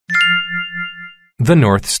The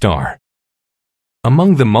North Star.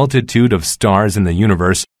 Among the multitude of stars in the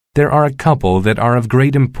universe, there are a couple that are of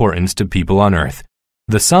great importance to people on Earth.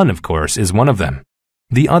 The Sun, of course, is one of them.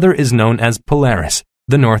 The other is known as Polaris,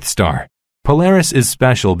 the North Star. Polaris is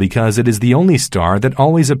special because it is the only star that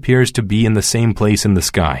always appears to be in the same place in the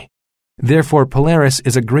sky. Therefore, Polaris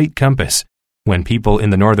is a great compass. When people in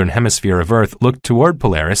the northern hemisphere of Earth look toward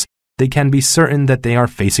Polaris, they can be certain that they are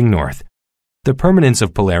facing north. The permanence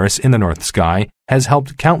of Polaris in the north sky has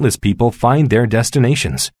helped countless people find their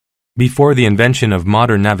destinations. Before the invention of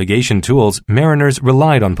modern navigation tools, mariners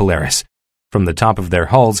relied on Polaris. From the top of their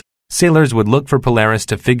hulls, sailors would look for Polaris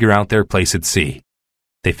to figure out their place at sea.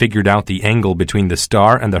 They figured out the angle between the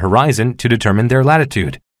star and the horizon to determine their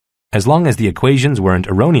latitude. As long as the equations weren't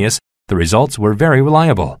erroneous, the results were very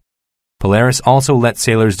reliable. Polaris also let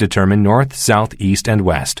sailors determine north, south, east, and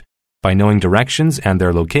west. By knowing directions and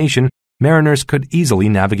their location, mariners could easily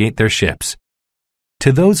navigate their ships.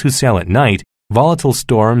 To those who sail at night, volatile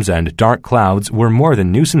storms and dark clouds were more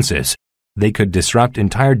than nuisances. They could disrupt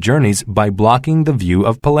entire journeys by blocking the view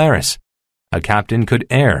of Polaris. A captain could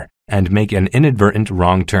err and make an inadvertent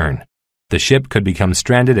wrong turn. The ship could become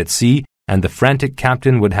stranded at sea, and the frantic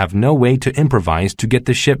captain would have no way to improvise to get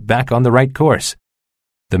the ship back on the right course.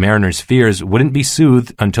 The mariners' fears wouldn't be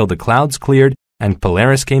soothed until the clouds cleared and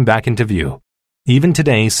Polaris came back into view. Even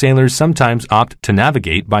today, sailors sometimes opt to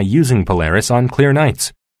navigate by using Polaris on clear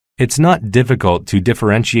nights. It's not difficult to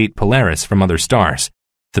differentiate Polaris from other stars.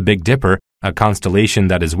 The Big Dipper, a constellation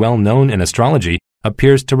that is well known in astrology,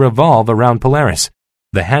 appears to revolve around Polaris.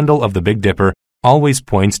 The handle of the Big Dipper always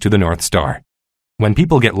points to the North Star. When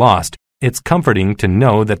people get lost, it's comforting to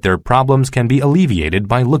know that their problems can be alleviated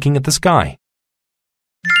by looking at the sky.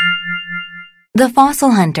 The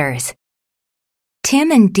Fossil Hunters.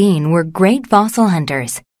 Tim and Dean were great fossil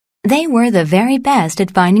hunters. They were the very best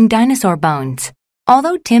at finding dinosaur bones.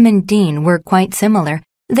 Although Tim and Dean were quite similar,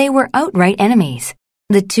 they were outright enemies.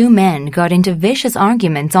 The two men got into vicious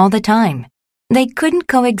arguments all the time. They couldn't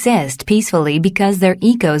coexist peacefully because their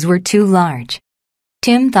egos were too large.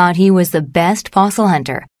 Tim thought he was the best fossil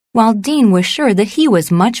hunter, while Dean was sure that he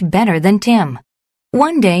was much better than Tim.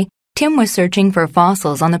 One day, Tim was searching for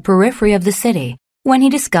fossils on the periphery of the city when he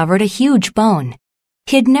discovered a huge bone.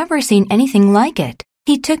 He had never seen anything like it.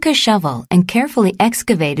 He took a shovel and carefully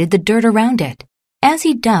excavated the dirt around it. As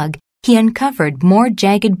he dug, he uncovered more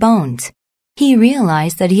jagged bones. He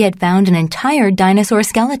realized that he had found an entire dinosaur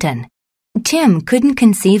skeleton. Tim couldn't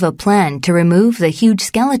conceive a plan to remove the huge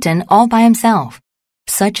skeleton all by himself.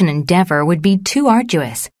 Such an endeavor would be too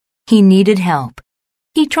arduous. He needed help.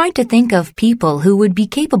 He tried to think of people who would be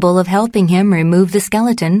capable of helping him remove the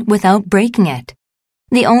skeleton without breaking it.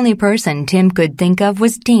 The only person Tim could think of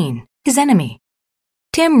was Dean, his enemy.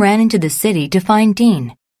 Tim ran into the city to find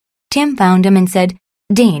Dean. Tim found him and said,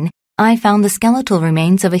 "Dean, I found the skeletal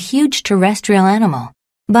remains of a huge terrestrial animal,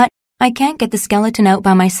 but I can't get the skeleton out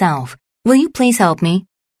by myself. Will you please help me?"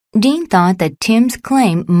 Dean thought that Tim's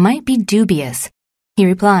claim might be dubious. He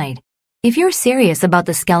replied, "If you're serious about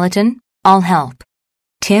the skeleton, I'll help."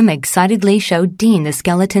 Tim excitedly showed Dean the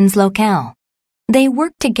skeleton's locale. They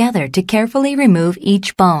worked together to carefully remove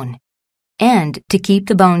each bone. And to keep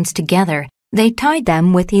the bones together, they tied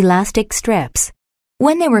them with elastic strips.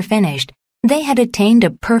 When they were finished, they had attained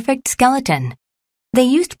a perfect skeleton. They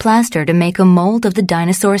used plaster to make a mold of the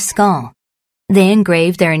dinosaur's skull. They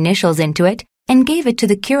engraved their initials into it and gave it to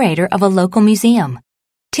the curator of a local museum.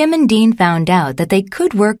 Tim and Dean found out that they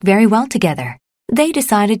could work very well together. They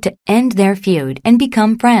decided to end their feud and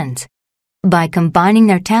become friends. By combining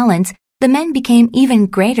their talents, the men became even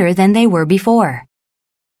greater than they were before.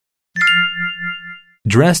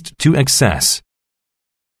 Dressed to excess.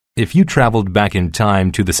 If you traveled back in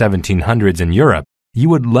time to the 1700s in Europe, you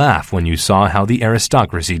would laugh when you saw how the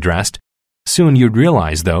aristocracy dressed. Soon you'd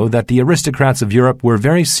realize, though, that the aristocrats of Europe were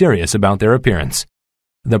very serious about their appearance.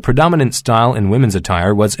 The predominant style in women's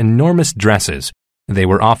attire was enormous dresses. They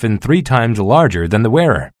were often 3 times larger than the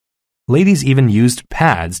wearer. Ladies even used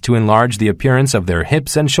pads to enlarge the appearance of their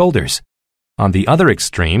hips and shoulders. On the other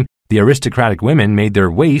extreme, the aristocratic women made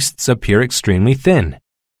their waists appear extremely thin.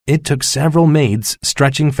 It took several maids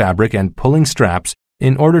stretching fabric and pulling straps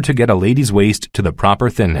in order to get a lady's waist to the proper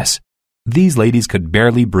thinness. These ladies could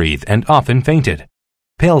barely breathe and often fainted.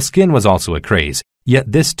 Pale skin was also a craze,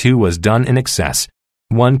 yet this too was done in excess.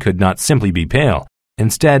 One could not simply be pale.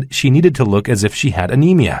 Instead, she needed to look as if she had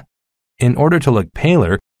anemia. In order to look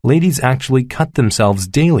paler, ladies actually cut themselves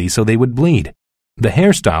daily so they would bleed. The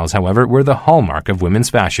hairstyles, however, were the hallmark of women's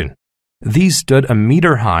fashion. These stood a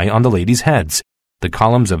meter high on the ladies' heads. The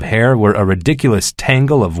columns of hair were a ridiculous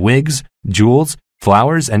tangle of wigs, jewels,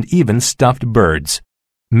 flowers, and even stuffed birds.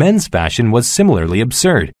 Men's fashion was similarly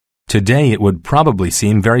absurd. Today it would probably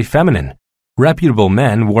seem very feminine. Reputable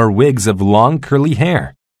men wore wigs of long curly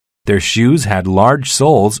hair. Their shoes had large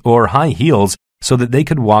soles or high heels so that they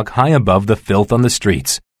could walk high above the filth on the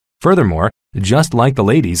streets. Furthermore, just like the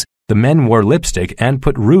ladies, the men wore lipstick and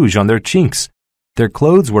put rouge on their cheeks. Their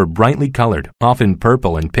clothes were brightly colored, often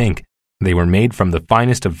purple and pink. They were made from the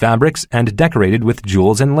finest of fabrics and decorated with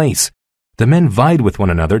jewels and lace. The men vied with one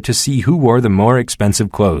another to see who wore the more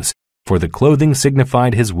expensive clothes, for the clothing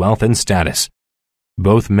signified his wealth and status.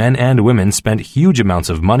 Both men and women spent huge amounts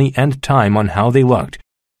of money and time on how they looked.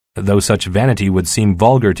 Though such vanity would seem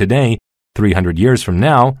vulgar today, 300 years from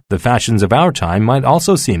now, the fashions of our time might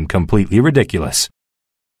also seem completely ridiculous.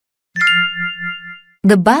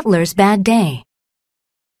 The butler's bad day.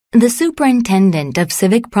 The superintendent of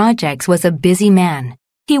civic projects was a busy man.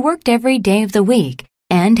 He worked every day of the week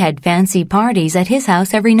and had fancy parties at his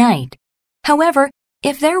house every night. However,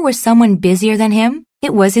 if there was someone busier than him,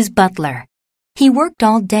 it was his butler. He worked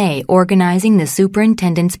all day organizing the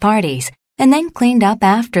superintendent's parties and then cleaned up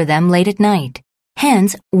after them late at night.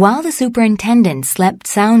 Hence, while the superintendent slept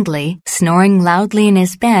soundly, snoring loudly in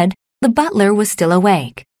his bed, the butler was still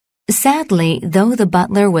awake. Sadly, though the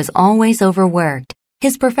butler was always overworked,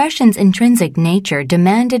 his profession's intrinsic nature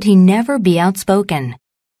demanded he never be outspoken.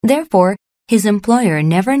 Therefore, his employer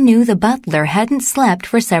never knew the butler hadn't slept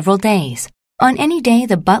for several days. On any day,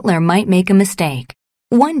 the butler might make a mistake.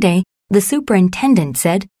 One day, the superintendent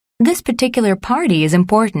said, "This particular party is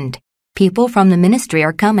important. People from the ministry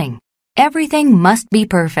are coming. Everything must be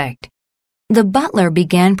perfect." The butler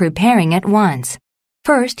began preparing at once.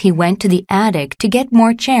 First, he went to the attic to get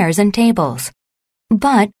more chairs and tables.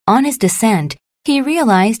 But on his descent, he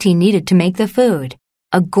realized he needed to make the food.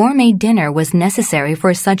 A gourmet dinner was necessary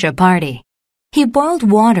for such a party. He boiled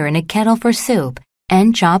water in a kettle for soup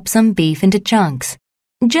and chopped some beef into chunks.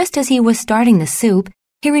 Just as he was starting the soup,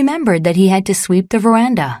 he remembered that he had to sweep the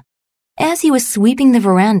veranda. As he was sweeping the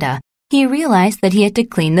veranda, he realized that he had to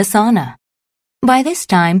clean the sauna. By this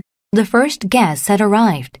time, the first guests had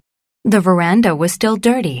arrived. The veranda was still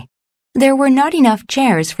dirty. There were not enough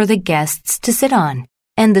chairs for the guests to sit on,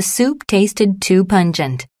 and the soup tasted too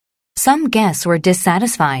pungent. Some guests were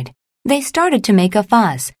dissatisfied. They started to make a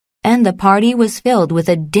fuss, and the party was filled with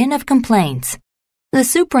a din of complaints. The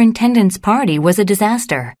superintendent's party was a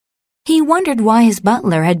disaster. He wondered why his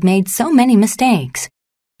butler had made so many mistakes.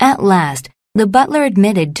 At last, the butler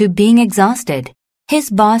admitted to being exhausted. His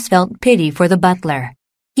boss felt pity for the butler.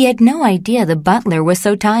 He had no idea the butler was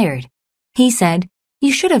so tired. He said,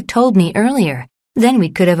 "You should have told me earlier. Then we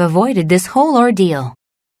could have avoided this whole ordeal."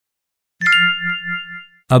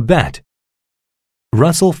 A bet.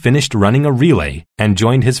 Russell finished running a relay and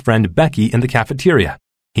joined his friend Becky in the cafeteria.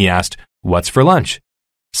 He asked, "What's for lunch?"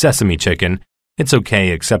 "Sesame chicken. It's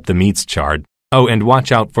okay except the meat's charred. Oh, and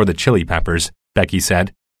watch out for the chili peppers," Becky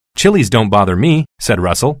said. "Chilies don't bother me," said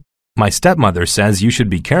Russell. "My stepmother says you should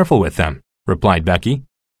be careful with them," replied Becky.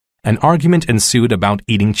 An argument ensued about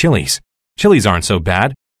eating chilies. "Chilies aren't so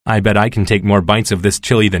bad. I bet I can take more bites of this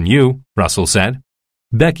chili than you," Russell said.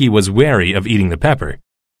 Becky was wary of eating the pepper.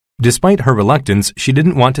 Despite her reluctance, she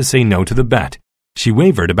didn't want to say no to the bet. She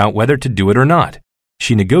wavered about whether to do it or not.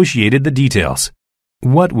 She negotiated the details.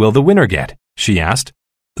 "What will the winner get?" she asked.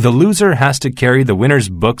 "The loser has to carry the winner's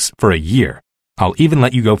books for a year. I'll even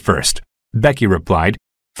let you go first." Becky replied,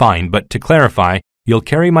 "Fine, but to clarify, you'll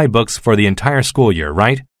carry my books for the entire school year,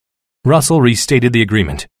 right?" Russell restated the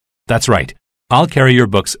agreement. "That's right. I'll carry your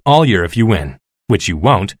books all year if you win," which you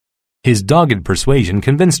won't. His dogged persuasion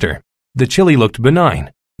convinced her. The chili looked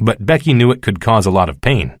benign, but Becky knew it could cause a lot of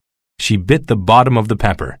pain. She bit the bottom of the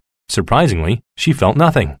pepper. Surprisingly, she felt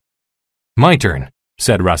nothing. "My turn,"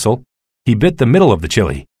 said Russell. He bit the middle of the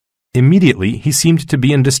chili. Immediately, he seemed to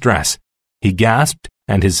be in distress. He gasped,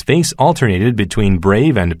 and his face alternated between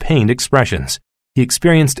brave and pained expressions. He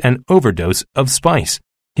experienced an overdose of spice.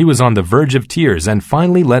 He was on the verge of tears and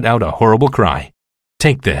finally let out a horrible cry.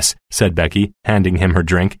 "Take this," said Becky, handing him her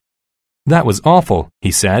drink. "That was awful,"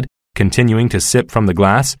 he said, continuing to sip from the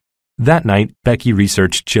glass. That night, Becky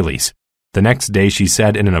researched chilies. The next day she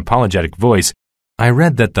said in an apologetic voice, "I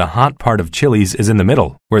read that the hot part of chilies is in the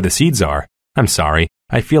middle, where the seeds are. I'm sorry,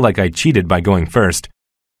 I feel like I cheated by going first."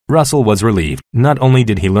 Russell was relieved. Not only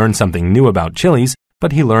did he learn something new about chilies,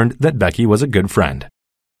 but he learned that Becky was a good friend.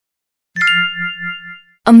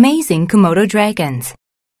 Amazing Komodo dragons.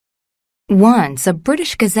 Once, a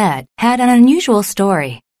British gazette had an unusual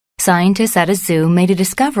story. Scientists at a zoo made a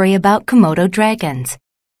discovery about Komodo dragons.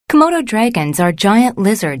 Komodo dragons are giant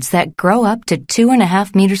lizards that grow up to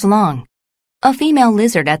 2.5 meters long. A female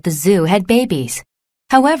lizard at the zoo had babies.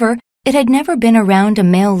 However, it had never been around a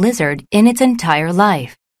male lizard in its entire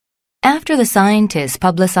life. After the scientists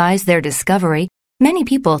publicized their discovery, many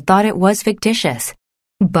people thought it was fictitious.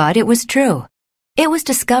 But it was true. It was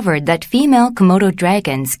discovered that female Komodo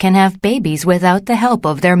dragons can have babies without the help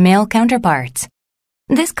of their male counterparts.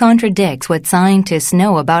 This contradicts what scientists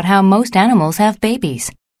know about how most animals have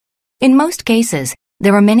babies. In most cases,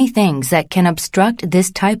 there are many things that can obstruct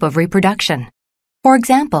this type of reproduction. For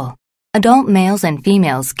example, adult males and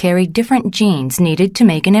females carry different genes needed to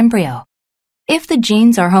make an embryo. If the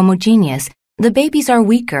genes are homogeneous, the babies are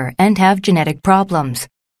weaker and have genetic problems.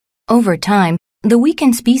 Over time, the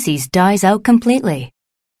weakened species dies out completely.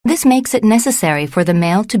 This makes it necessary for the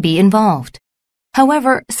male to be involved.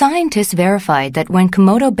 However, scientists verified that when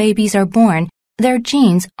Komodo babies are born, their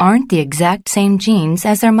genes aren't the exact same genes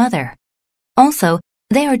as their mother. Also,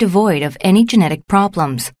 they are devoid of any genetic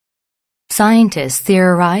problems. Scientists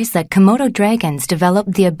theorize that Komodo dragons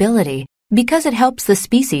developed the ability because it helps the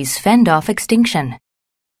species fend off extinction.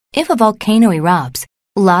 If a volcano erupts,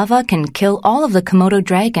 lava can kill all of the Komodo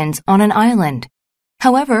dragons on an island.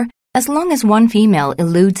 However, as long as one female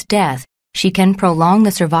eludes death, she can prolong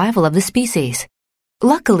the survival of the species.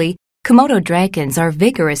 Luckily, Komodo dragons are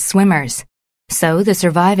vigorous swimmers, so the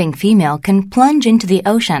surviving female can plunge into the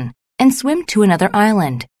ocean and swim to another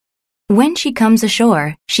island. When she comes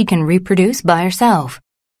ashore, she can reproduce by herself.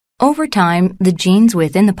 Over time, the genes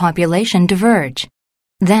within the population diverge.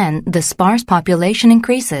 Then, the sparse population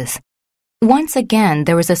increases. Once again,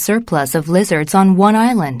 there is a surplus of lizards on one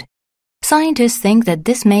island. Scientists think that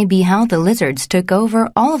this may be how the lizards took over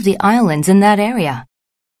all of the islands in that area.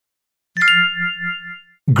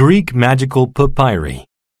 Greek Magical Papyri.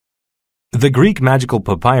 The Greek Magical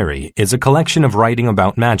Papyri is a collection of writing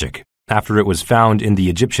about magic. After it was found in the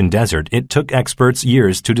Egyptian desert, it took experts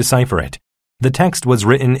years to decipher it. The text was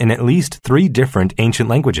written in at least 3 different ancient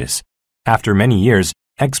languages. After many years,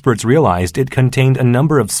 experts realized it contained a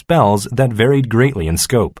number of spells that varied greatly in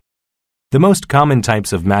scope. The most common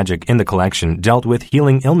types of magic in the collection dealt with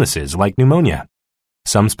healing illnesses like pneumonia.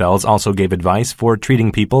 Some spells also gave advice for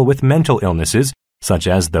treating people with mental illnesses, such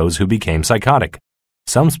as those who became psychotic.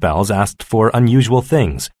 Some spells asked for unusual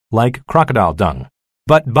things, like crocodile dung.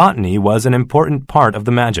 But botany was an important part of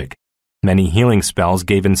the magic. Many healing spells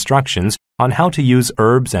gave instructions on how to use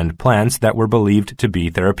herbs and plants that were believed to be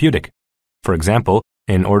therapeutic. For example,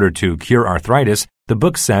 in order to cure arthritis, the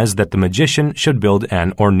book says that the magician should build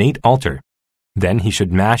an ornate altar. Then he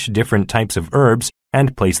should mash different types of herbs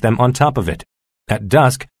and place them on top of it. At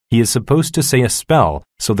dusk, he is supposed to say a spell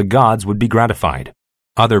so the gods would be gratified.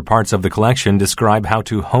 Other parts of the collection describe how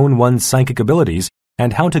to hone one's psychic abilities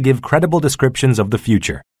and how to give credible descriptions of the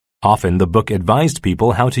future. Often the book advised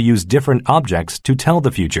people how to use different objects to tell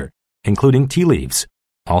the future, including tea leaves.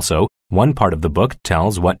 Also, one part of the book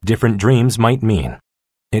tells what different dreams might mean.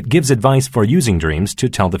 It gives advice for using dreams to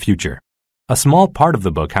tell the future. A small part of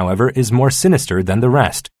the book, however, is more sinister than the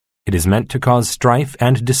rest. It is meant to cause strife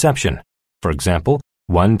and deception. For example,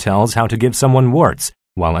 one tells how to give someone warts,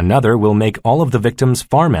 while another will make all of the victim's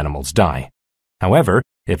farm animals die. However,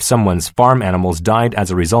 if someone's farm animals died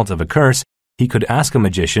as a result of a curse, he could ask a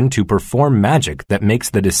magician to perform magic that makes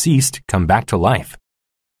the deceased come back to life.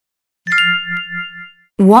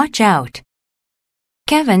 Watch out!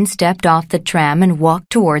 Kevin stepped off the tram and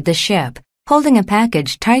walked toward the ship, holding a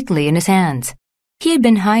package tightly in his hands. He had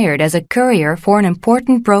been hired as a courier for an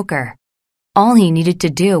important broker. All he needed to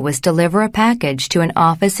do was deliver a package to an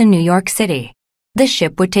office in New York City. The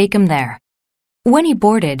ship would take him there. When he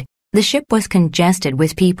boarded, the ship was congested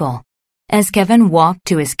with people. As Kevin walked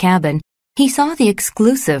to his cabin, he saw the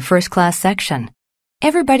exclusive first-class section.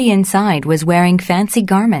 Everybody inside was wearing fancy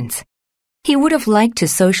garments. He would have liked to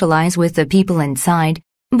socialize with the people inside,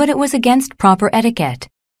 but it was against proper etiquette.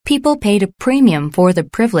 People paid a premium for the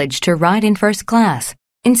privilege to ride in first class.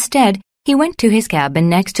 Instead, he went to his cabin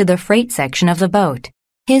next to the freight section of the boat.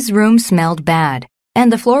 His room smelled bad,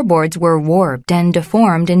 and the floorboards were warped and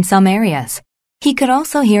deformed in some areas. He could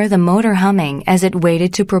also hear the motor humming as it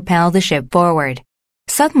waited to propel the ship forward.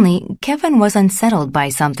 Suddenly, Kevin was unsettled by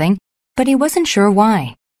something, but he wasn't sure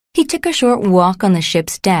why. He took a short walk on the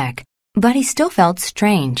ship's deck, but he still felt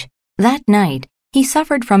strange. That night, he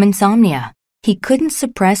suffered from insomnia. He couldn't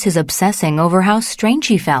suppress his obsessing over how strange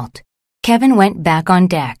he felt. Kevin went back on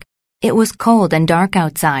deck. It was cold and dark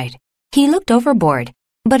outside. He looked overboard,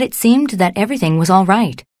 but it seemed that everything was all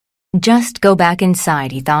right. Just go back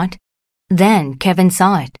inside, he thought. Then Kevin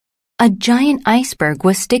saw it. A giant iceberg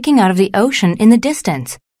was sticking out of the ocean in the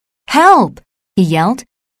distance. "Help!" he yelled.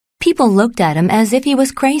 People looked at him as if he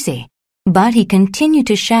was crazy, but he continued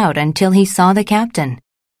to shout until he saw the captain.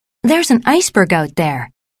 "There's an iceberg out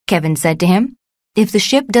there," Kevin said to him. "If the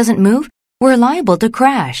ship doesn't move, we're liable to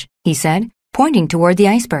crash," he said, pointing toward the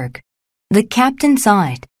iceberg. The captain saw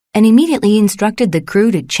it and immediately instructed the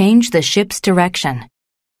crew to change the ship's direction.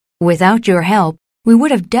 "Without your help, we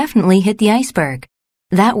would have definitely hit the iceberg.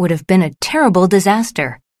 That would have been a terrible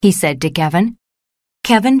disaster," he said to Kevin.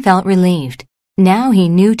 Kevin felt relieved. Now he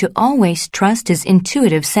knew to always trust his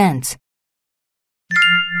intuitive sense.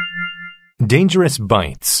 Dangerous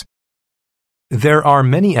bites. There are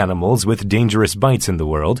many animals with dangerous bites in the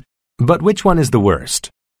world, but which one is the worst?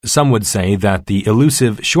 Some would say that the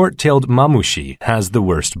elusive short-tailed mamushi has the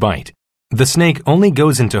worst bite. The snake only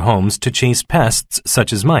goes into homes to chase pests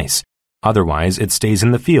such as mice. Otherwise, it stays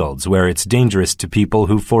in the fields where it's dangerous to people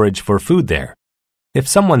who forage for food there. If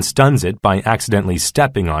someone stuns it by accidentally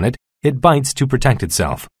stepping on it, it bites to protect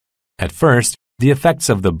itself. At first, the effects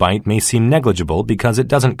of the bite may seem negligible because it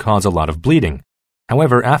doesn't cause a lot of bleeding.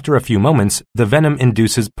 However, after a few moments, the venom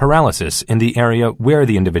induces paralysis in the area where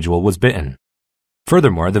the individual was bitten.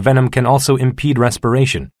 Furthermore, the venom can also impede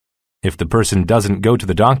respiration. If the person doesn't go to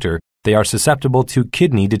the doctor, they are susceptible to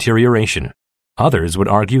kidney deterioration. Others would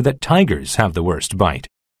argue that tigers have the worst bite.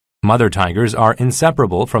 Mother tigers are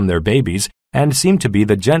inseparable from their babies and seem to be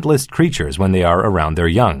the gentlest creatures when they are around their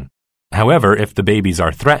young. However, if the babies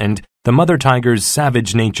are threatened, the mother tiger's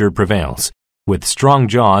savage nature prevails. With strong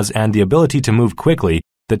jaws and the ability to move quickly,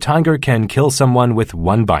 the tiger can kill someone with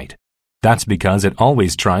one bite. That's because it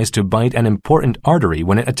always tries to bite an important artery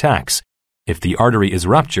when it attacks. If the artery is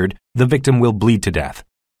ruptured, the victim will bleed to death.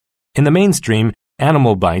 In the mainstream,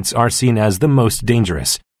 animal bites are seen as the most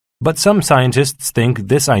dangerous, but some scientists think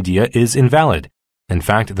this idea is invalid. In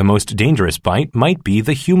fact, the most dangerous bite might be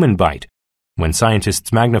the human bite. When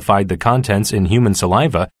scientists magnified the contents in human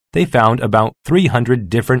saliva, they found about 300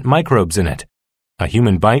 different microbes in it. A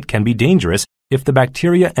human bite can be dangerous if the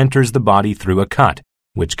bacteria enters the body through a cut,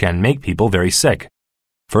 which can make people very sick.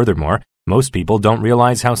 Furthermore, most people don't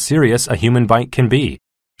realize how serious a human bite can be,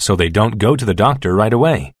 so they don't go to the doctor right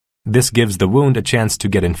away. This gives the wound a chance to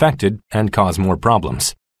get infected and cause more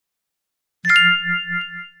problems.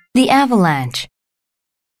 The Avalanche.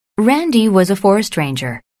 Randy was a forest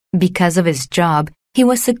ranger. Because of his job, he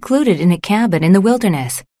was secluded in a cabin in the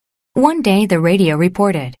wilderness. One day, the radio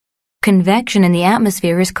reported, "Convection in the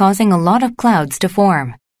atmosphere is causing a lot of clouds to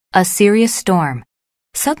form. A serious storm."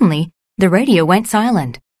 Suddenly, the radio went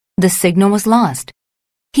silent. The signal was lost.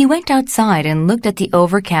 He went outside and looked at the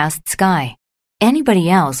overcast sky. Anybody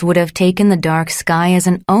else would have taken the dark sky as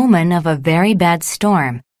an omen of a very bad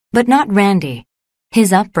storm, but not Randy.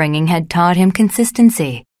 His upbringing had taught him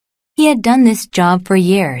consistency. He had done this job for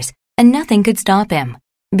years, and nothing could stop him.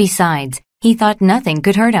 Besides, he thought nothing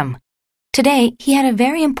could hurt him. Today, he had a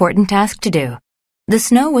very important task to do. The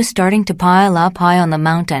snow was starting to pile up high on the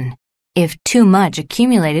mountain. If too much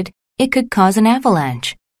accumulated, it could cause an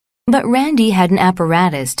avalanche. But Randy had an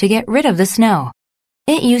apparatus to get rid of the snow.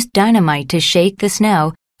 It used dynamite to shake the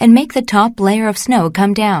snow and make the top layer of snow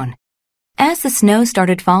come down. As the snow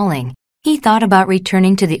started falling, he thought about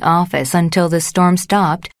returning to the office until the storm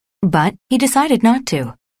stopped, but he decided not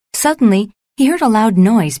to. Suddenly, he heard a loud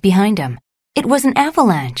noise behind him. It was an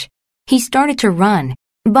avalanche. He started to run,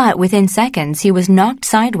 but within seconds he was knocked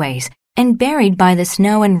sideways and buried by the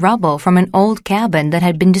snow and rubble from an old cabin that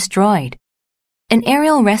had been destroyed. An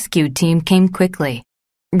aerial rescue team came quickly.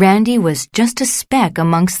 Randy was just a speck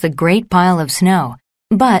amongst the great pile of snow,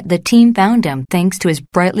 but the team found him thanks to his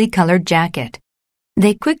brightly colored jacket.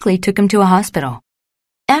 They quickly took him to a hospital.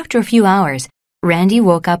 After a few hours, Randy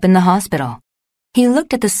woke up in the hospital. He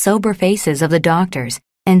looked at the sober faces of the doctors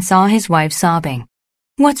and saw his wife sobbing.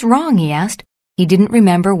 "What's wrong?" he asked. He didn't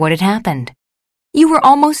remember what had happened. "You were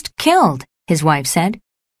almost killed," his wife said.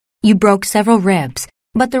 "You broke several ribs,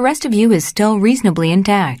 but the rest of you is still reasonably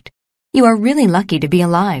intact. You are really lucky to be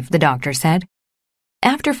alive," the doctor said.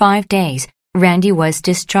 After 5 days, Randy was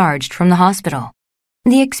discharged from the hospital.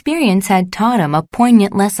 The experience had taught him a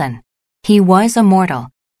poignant lesson. He was immortal,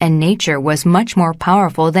 and nature was much more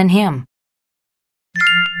powerful than him.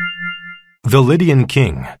 The Lydian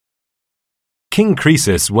King. King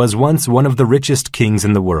Croesus was once one of the richest kings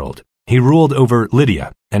in the world. He ruled over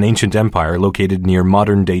Lydia, an ancient empire located near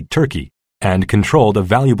modern-day Turkey, and controlled a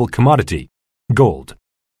valuable commodity, gold.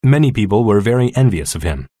 Many people were very envious of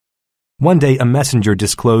him. One day, a messenger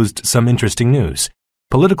disclosed some interesting news.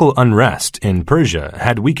 Political unrest in Persia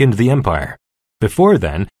had weakened the empire. Before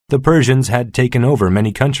then, the Persians had taken over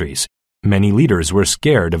many countries. Many leaders were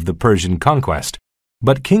scared of the Persian conquest.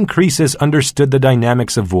 But King Croesus understood the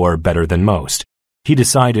dynamics of war better than most. He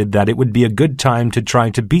decided that it would be a good time to try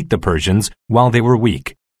to beat the Persians while they were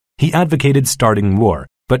weak. He advocated starting war,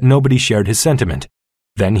 but nobody shared his sentiment.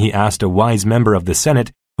 Then he asked a wise member of the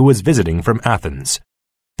Senate who was visiting from Athens.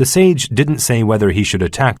 The sage didn't say whether he should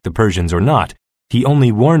attack the Persians or not. He only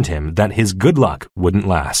warned him that his good luck wouldn't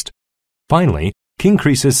last. Finally, King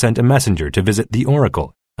Croesus sent a messenger to visit the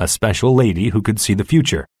oracle, a special lady who could see the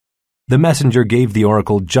future. The messenger gave the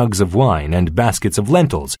oracle jugs of wine and baskets of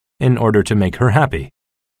lentils in order to make her happy.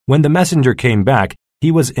 When the messenger came back, he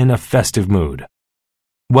was in a festive mood.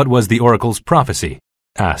 "What was the oracle's prophecy?"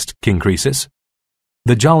 asked King Croesus.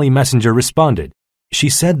 The jolly messenger responded, "She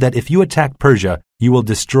said that if you attack Persia, you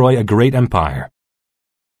will destroy a great empire."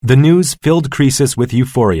 The news filled Croesus with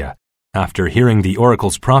euphoria. After hearing the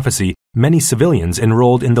oracle's prophecy, many civilians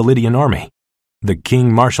enrolled in the Lydian army. The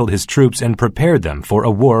king marshaled his troops and prepared them for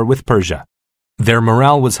a war with Persia. Their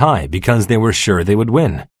morale was high because they were sure they would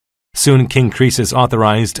win. Soon King Croesus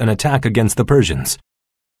authorized an attack against the Persians.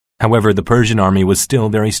 However, the Persian army was still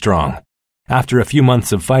very strong. After a few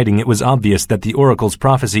months of fighting, it was obvious that the oracle's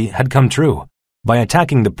prophecy had come true. By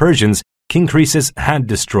attacking the Persians, King Croesus had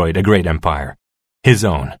destroyed a great empire. His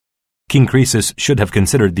own. King Croesus should have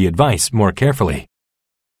considered the advice more carefully.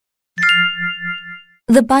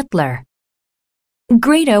 The Butler.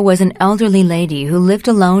 Greta was an elderly lady who lived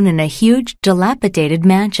alone in a huge, dilapidated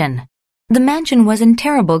mansion. The mansion was in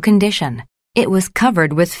terrible condition. It was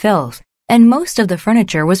covered with filth, and most of the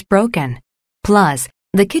furniture was broken. Plus,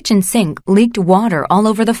 the kitchen sink leaked water all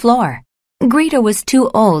over the floor. Greta was too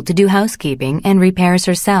old to do housekeeping and repairs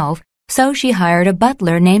herself, so she hired a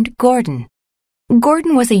butler named Gordon.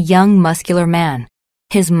 Gordon was a young, muscular man.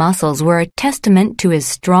 His muscles were a testament to his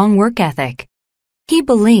strong work ethic. He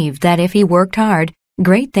believed that if he worked hard,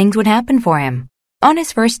 great things would happen for him. On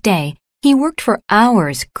his first day, he worked for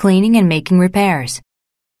hours cleaning and making repairs.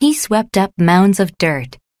 He swept up mounds of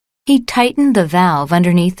dirt. He tightened the valve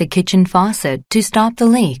underneath the kitchen faucet to stop the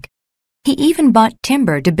leak. He even bought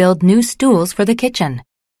timber to build new stools for the kitchen.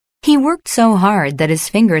 He worked so hard that his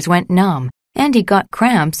fingers went numb, and he got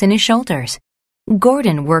cramps in his shoulders.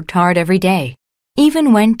 Gordon worked hard every day.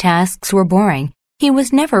 Even when tasks were boring, he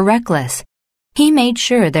was never reckless. He made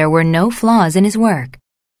sure there were no flaws in his work.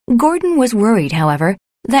 Gordon was worried, however,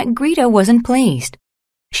 that Greta wasn't pleased.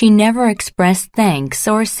 She never expressed thanks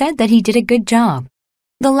or said that he did a good job.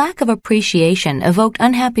 The lack of appreciation evoked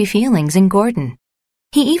unhappy feelings in Gordon.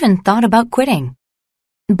 He even thought about quitting.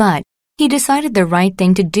 But he decided the right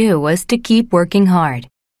thing to do was to keep working hard.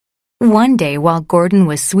 One day while Gordon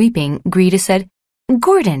was sweeping, Greta said,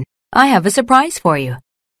 "Gordon, I have a surprise for you."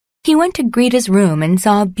 He went to Greta's room and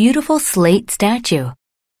saw a beautiful slate statue.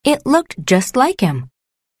 It looked just like him.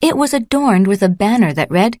 It was adorned with a banner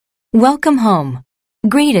that read, "Welcome home."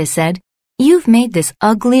 Greta said, "You've made this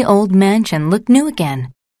ugly old mansion look new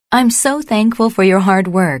again. I'm so thankful for your hard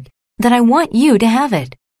work that I want you to have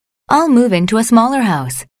it. I'll move into a smaller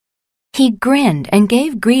house." He grinned and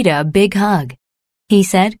gave Greta a big hug. He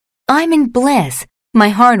said, "I'm in bliss. My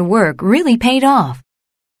hard work really paid off."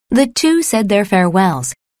 The two said their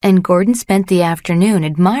farewells, and Gordon spent the afternoon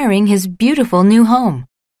admiring his beautiful new home.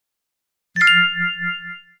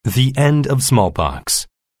 The End of Smallpox.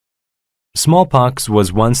 Smallpox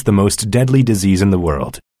was once the most deadly disease in the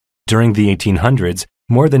world. During the 1800s,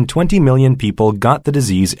 more than 20 million people got the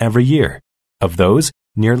disease every year. Of those,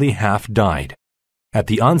 nearly half died. At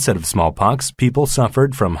the onset of smallpox, people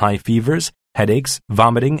suffered from high fevers, headaches,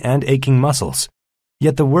 vomiting, and aching muscles.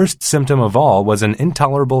 Yet the worst symptom of all was an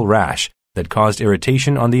intolerable rash that caused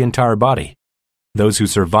irritation on the entire body. Those who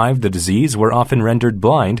survived the disease were often rendered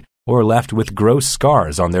blind or left with gross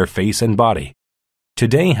scars on their face and body.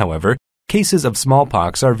 Today, however, cases of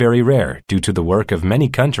smallpox are very rare due to the work of many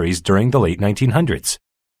countries during the late 1900s.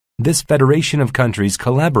 This federation of countries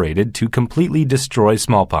collaborated to completely destroy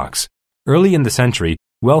smallpox. Early in the century,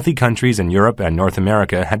 wealthy countries in Europe and North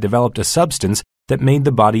America had developed a substance that made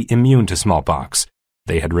the body immune to smallpox.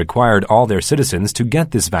 They had required all their citizens to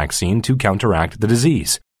get this vaccine to counteract the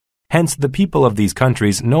disease. Hence, the people of these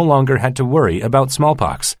countries no longer had to worry about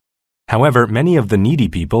smallpox. However, many of the needy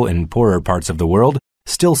people in poorer parts of the world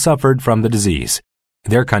still suffered from the disease.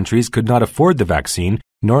 Their countries could not afford the vaccine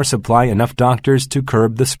nor supply enough doctors to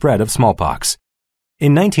curb the spread of smallpox.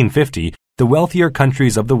 In 1950, the wealthier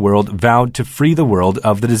countries of the world vowed to free the world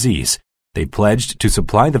of the disease. They pledged to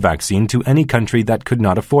supply the vaccine to any country that could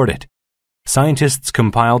not afford it. Scientists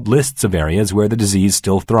compiled lists of areas where the disease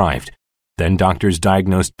still thrived. Then doctors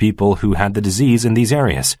diagnosed people who had the disease in these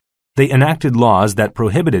areas. They enacted laws that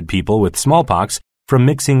prohibited people with smallpox from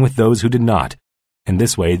mixing with those who did not. In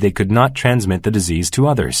this way, they could not transmit the disease to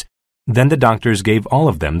others. Then the doctors gave all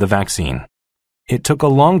of them the vaccine. It took a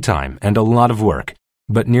long time and a lot of work,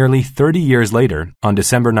 but nearly 30 years later, on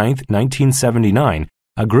December 9, 1979,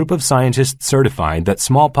 a group of scientists certified that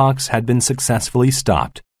smallpox had been successfully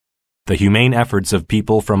stopped. The humane efforts of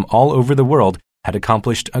people from all over the world had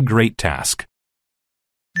accomplished a great task.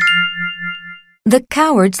 The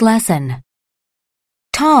Coward's Lesson.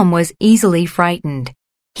 Tom was easily frightened.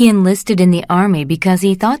 He enlisted in the army because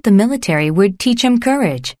he thought the military would teach him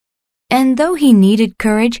courage. And though he needed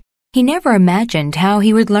courage, he never imagined how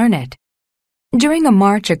he would learn it. During a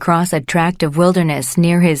march across a tract of wilderness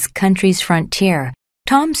near his country's frontier,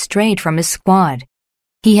 Tom strayed from his squad.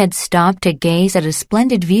 He had stopped to gaze at a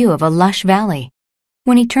splendid view of a lush valley.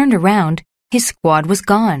 When he turned around, his squad was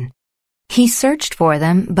gone. He searched for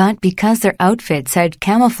them, but because their outfits had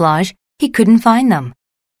camouflage, he couldn't find them.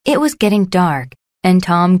 It was getting dark, and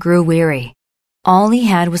Tom grew weary. All he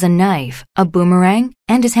had was a knife, a boomerang,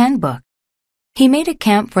 and his handbook. He made a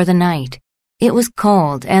camp for the night. It was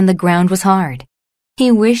cold and the ground was hard.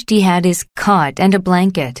 He wished he had his cot and a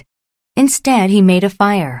blanket. Instead, he made a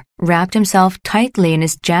fire, wrapped himself tightly in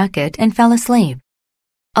his jacket, and fell asleep.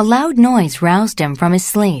 A loud noise roused him from his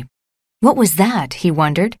sleep. What was that? He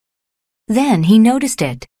wondered. Then he noticed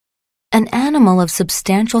it. An animal of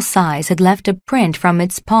substantial size had left a print from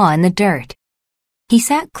its paw in the dirt. He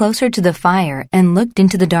sat closer to the fire and looked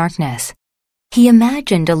into the darkness. He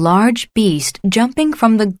imagined a large beast jumping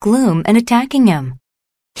from the gloom and attacking him.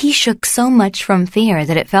 He shook so much from fear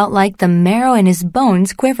that it felt like the marrow in his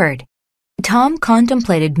bones quivered. Tom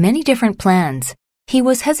contemplated many different plans. He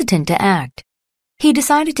was hesitant to act. He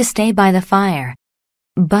decided to stay by the fire.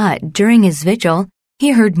 But during his vigil,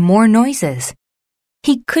 he heard more noises.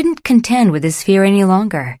 He couldn't contend with his fear any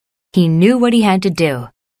longer. He knew what he had to do.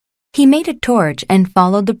 He made a torch and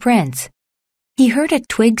followed the prints. He heard a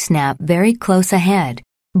twig snap very close ahead,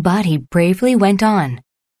 but he bravely went on.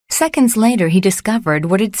 Seconds later, he discovered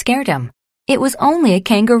what had scared him. It was only a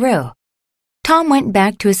kangaroo. Tom went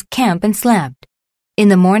back to his camp and slept. In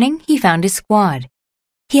the morning, he found his squad.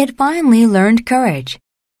 He had finally learned courage.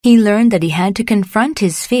 He learned that he had to confront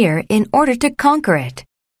his fear in order to conquer it.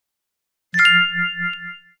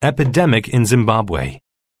 Epidemic in Zimbabwe.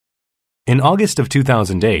 In August of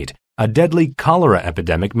 2008, a deadly cholera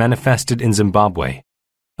epidemic manifested in Zimbabwe.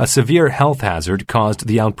 A severe health hazard caused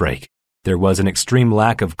the outbreak. There was an extreme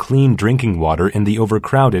lack of clean drinking water in the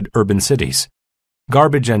overcrowded urban cities.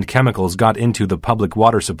 Garbage and chemicals got into the public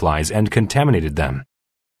water supplies and contaminated them.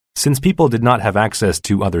 Since people did not have access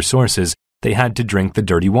to other sources, they had to drink the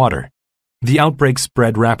dirty water. The outbreak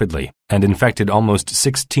spread rapidly and infected almost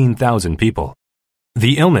 16,000 people.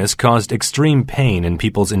 The illness caused extreme pain in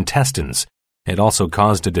people's intestines. It also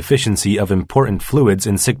caused a deficiency of important fluids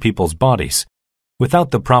in sick people's bodies.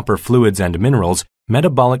 Without the proper fluids and minerals,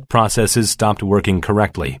 metabolic processes stopped working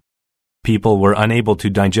correctly. People were unable to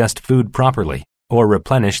digest food properly or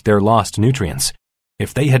replenish their lost nutrients.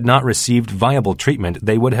 If they had not received viable treatment,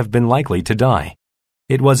 they would have been likely to die.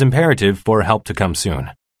 It was imperative for help to come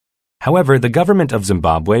soon. However, the government of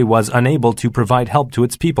Zimbabwe was unable to provide help to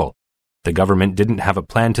its people. The government didn't have a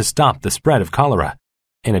plan to stop the spread of cholera.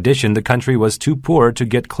 In addition, the country was too poor to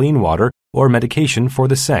get clean water or medication for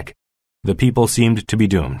the sick. The people seemed to be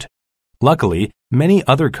doomed. Luckily, many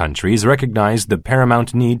other countries recognized the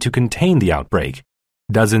paramount need to contain the outbreak.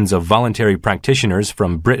 Dozens of voluntary practitioners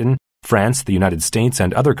from Britain, France, the United States,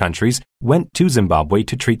 and other countries went to Zimbabwe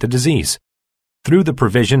to treat the disease. Through the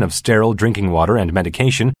provision of sterile drinking water and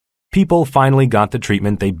medication, people finally got the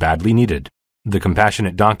treatment they badly needed. The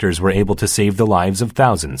compassionate doctors were able to save the lives of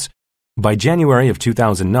thousands. By January of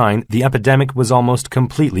 2009, the epidemic was almost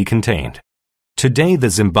completely contained. Today, the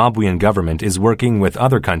Zimbabwean government is working with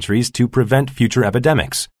other countries to prevent future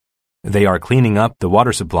epidemics. They are cleaning up the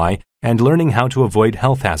water supply and learning how to avoid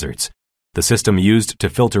health hazards. The system used to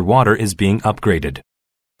filter water is being upgraded.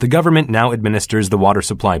 The government now administers the water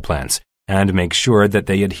supply plants and makes sure that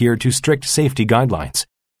they adhere to strict safety guidelines.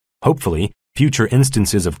 Hopefully, future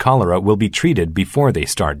instances of cholera will be treated before they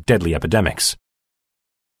start deadly epidemics.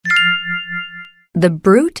 The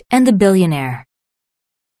Brute and the Billionaire.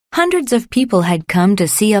 Hundreds of people had come to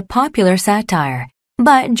see a popular satire,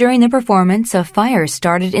 but during the performance, a fire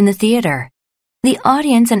started in the theater. The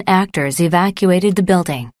audience and actors evacuated the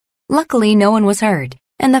building. Luckily, no one was hurt,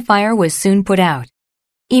 and the fire was soon put out.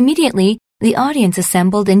 Immediately, the audience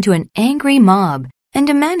assembled into an angry mob and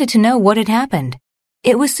demanded to know what had happened.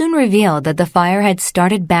 It was soon revealed that the fire had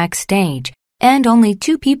started backstage, and only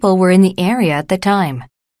 2 people were in the area at the time.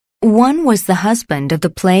 One was the husband of the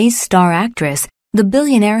play's star actress, the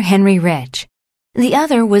billionaire Henry Rich. The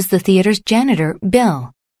other was the theater's janitor,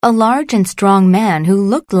 Bill, a large and strong man who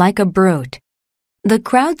looked like a brute. The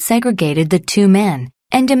crowd segregated the 2 men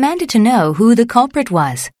and demanded to know who the culprit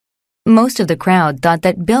was. Most of the crowd thought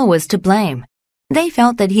that Bill was to blame, They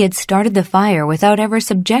felt that he had started the fire without ever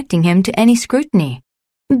subjecting him to any scrutiny.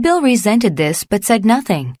 Bill resented this but said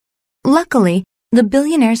nothing. Luckily, the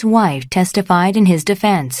billionaire's wife testified in his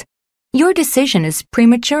defense. "Your decision is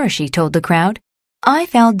premature," she told the crowd. "I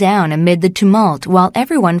fell down amid the tumult while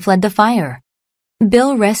everyone fled the fire.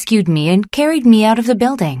 Bill rescued me and carried me out of the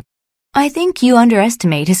building. I think you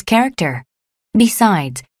underestimate his character.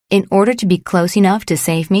 Besides, in order to be close enough to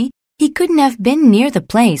save me, he couldn't have been near the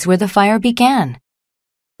place where the fire began."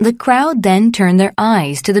 The crowd then turned their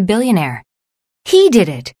eyes to the billionaire. "He did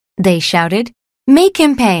it," they shouted. "Make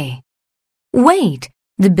him pay." "Wait,"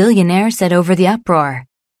 the billionaire said over the uproar.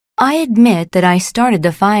 "I admit that I started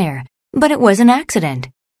the fire, but it was an accident.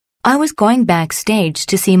 I was going backstage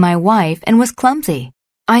to see my wife and was clumsy.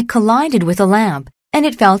 I collided with a lamp, and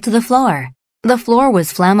it fell to the floor. The floor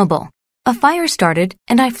was flammable. A fire started,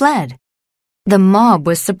 and I fled." The mob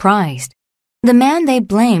was surprised. The man they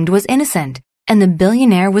blamed was innocent, and the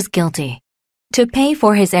billionaire was guilty. To pay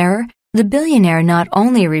for his error, the billionaire not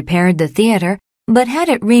only repaired the theater, but had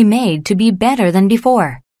it remade to be better than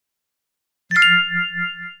before.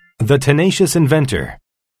 The Tenacious Inventor.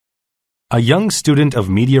 A young student of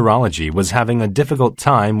meteorology was having a difficult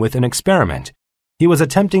time with an experiment. He was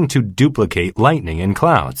attempting to duplicate lightning in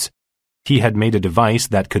clouds. He had made a device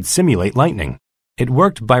that could simulate lightning. It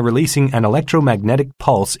worked by releasing an electromagnetic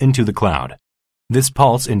pulse into the cloud. This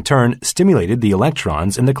pulse in turn stimulated the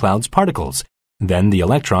electrons in the cloud's particles. Then the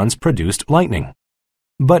electrons produced lightning.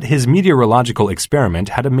 But his meteorological experiment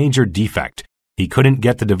had a major defect. He couldn't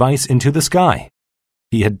get the device into the sky.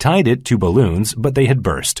 He had tied it to balloons, but they had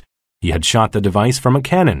burst. He had shot the device from a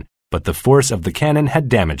cannon, but the force of the cannon had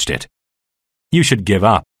damaged it. "You should give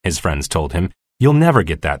up," his friends told him. "You'll never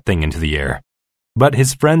get that thing into the air." But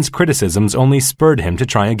his friends' criticisms only spurred him to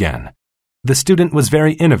try again. The student was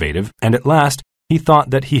very innovative, and at last he thought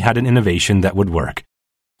that he had an innovation that would work.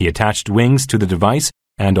 He attached wings to the device,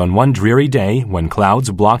 and on one dreary day, when clouds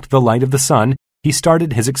blocked the light of the sun, he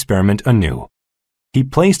started his experiment anew. He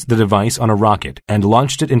placed the device on a rocket and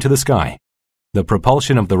launched it into the sky. The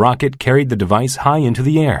propulsion of the rocket carried the device high into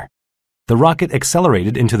the air. The rocket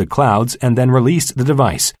accelerated into the clouds and then released the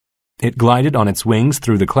device. It glided on its wings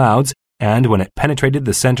through the clouds, and when it penetrated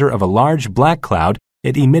the center of a large black cloud,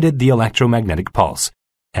 it emitted the electromagnetic pulse.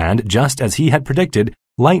 And just as he had predicted,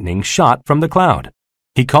 lightning shot from the cloud.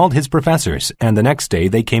 He called his professors, and the next day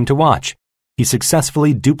they came to watch. He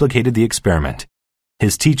successfully duplicated the experiment.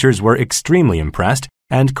 His teachers were extremely impressed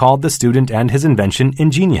and called the student and his invention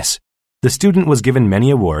ingenious. The student was given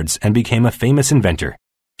many awards and became a famous inventor.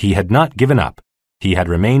 He had not given up. He had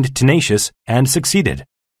remained tenacious and succeeded.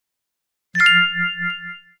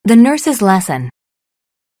 The nurse's lesson.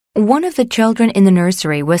 One of the children in the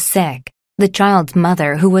nursery was sick. The child's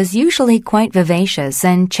mother, who was usually quite vivacious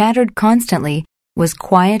and chattered constantly, was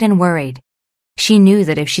quiet and worried. She knew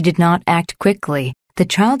that if she did not act quickly, the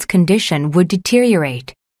child's condition would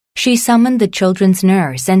deteriorate. She summoned the children's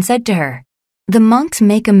nurse and said to her, "The monks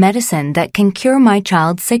make a medicine that can cure my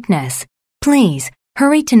child's sickness. Please,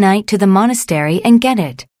 hurry tonight to the monastery and get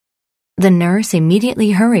it." The nurse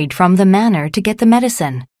immediately hurried from the manor to get the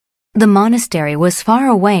medicine. The monastery was far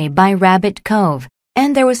away by Rabbit Cove,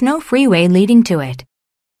 and there was no freeway leading to it.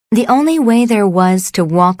 The only way there was to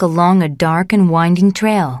walk along a dark and winding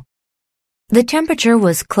trail. The temperature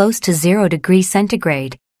was close to 0 degrees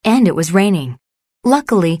centigrade, and it was raining.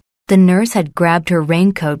 Luckily, the nurse had grabbed her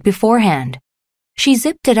raincoat beforehand. She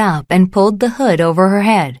zipped it up and pulled the hood over her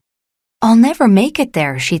head. "I'll never make it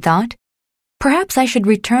there," she thought. "Perhaps I should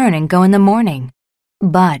return and go in the morning."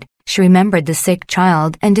 But she remembered the sick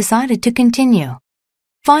child and decided to continue.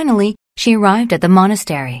 Finally, she arrived at the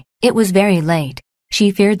monastery. It was very late.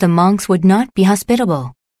 She feared the monks would not be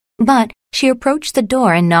hospitable. But she approached the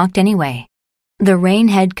door and knocked anyway. The rain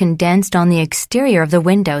had condensed on the exterior of the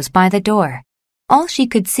windows by the door. All she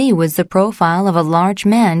could see was the profile of a large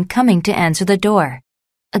man coming to answer the door.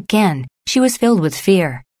 Again, she was filled with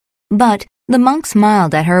fear. But the monk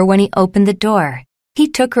smiled at her when he opened the door. He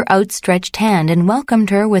took her outstretched hand and welcomed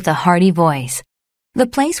her with a hearty voice. The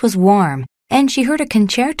place was warm, and she heard a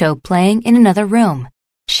concerto playing in another room.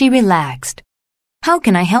 She relaxed. "How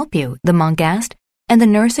can I help you?" the monk asked, and the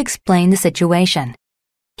nurse explained the situation.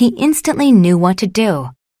 He instantly knew what to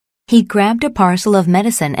do. He grabbed a parcel of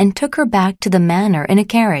medicine and took her back to the manor in a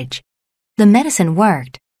carriage. The medicine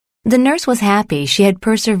worked. The nurse was happy she had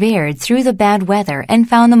persevered through the bad weather and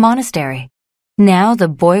found the monastery. Now the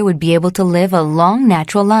boy would be able to live a long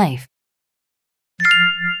natural life.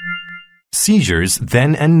 Seizures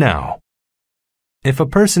then and now. If a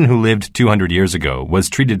person who lived 200 years ago was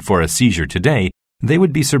treated for a seizure today, they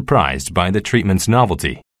would be surprised by the treatment's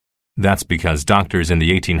novelty. That's because doctors in the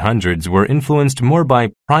 1800s were influenced more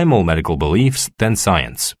by primal medical beliefs than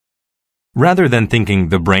science. Rather than thinking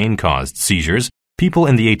the brain caused seizures, people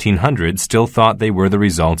in the 1800s still thought they were the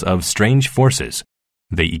result of strange forces.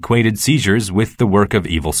 They equated seizures with the work of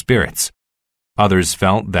evil spirits. Others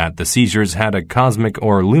felt that the seizures had a cosmic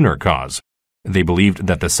or lunar cause. They believed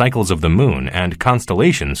that the cycles of the moon and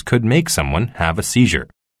constellations could make someone have a seizure.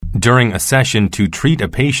 During a session to treat a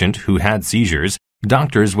patient who had seizures,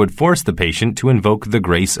 doctors would force the patient to invoke the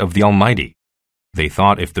grace of the Almighty. They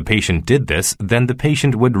thought if the patient did this, then the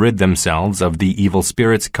patient would rid themselves of the evil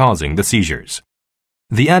spirits causing the seizures.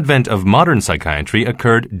 The advent of modern psychiatry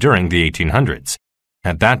occurred during the 1800s.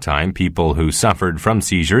 At that time, people who suffered from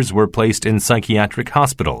seizures were placed in psychiatric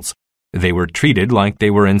hospitals. They were treated like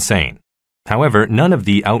they were insane. However, none of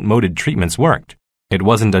the outmoded treatments worked. It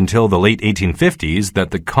wasn't until the late 1850s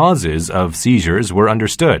that the causes of seizures were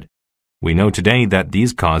understood. We know today that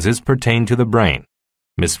these causes pertain to the brain.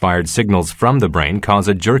 Misfired signals from the brain cause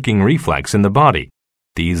a jerking reflex in the body.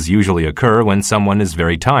 These usually occur when someone is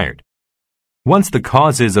very tired. Once the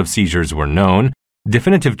causes of seizures were known,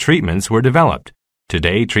 definitive treatments were developed.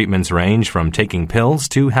 Today, treatments range from taking pills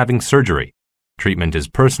to having surgery. Treatment is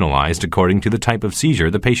personalized according to the type of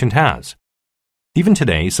seizure the patient has. Even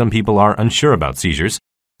today, some people are unsure about seizures.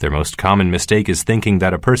 Their most common mistake is thinking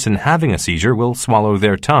that a person having a seizure will swallow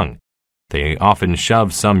their tongue. They often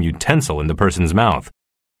shove some utensil in the person's mouth.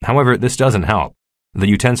 However, this doesn't help. The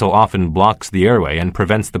utensil often blocks the airway and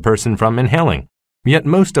prevents the person from inhaling. Yet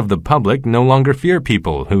most of the public no longer fear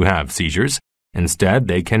people who have seizures. Instead,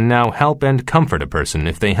 they can now help and comfort a person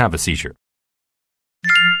if they have a seizure.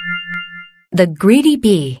 The Greedy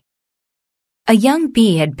Bee. A young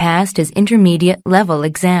bee had passed his intermediate level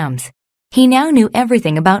exams. He now knew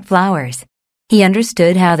everything about flowers. He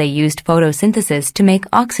understood how they used photosynthesis to make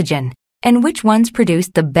oxygen and which ones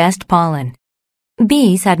produced the best pollen.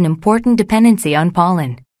 Bees had an important dependency on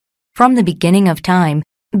pollen. From the beginning of time,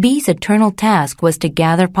 bees' eternal task was to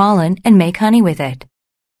gather pollen and make honey with it.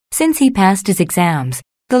 Since he passed his exams,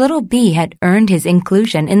 the little bee had earned his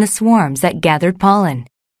inclusion in the swarms that gathered pollen.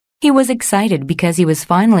 He was excited because he was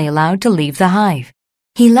finally allowed to leave the hive.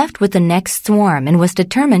 He left with the next swarm and was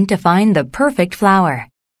determined to find the perfect flower.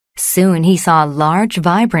 Soon he saw a large,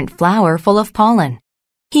 vibrant flower full of pollen.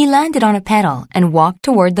 He landed on a petal and walked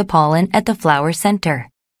toward the pollen at the flower center.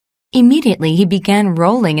 Immediately he began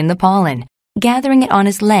rolling in the pollen, gathering it on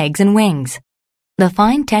his legs and wings. The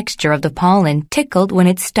fine texture of the pollen tickled when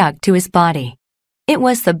it stuck to his body. It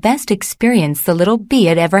was the best experience the little bee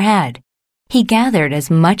had ever had. He gathered as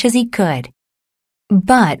much as he could.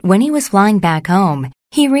 But when he was flying back home,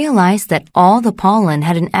 he realized that all the pollen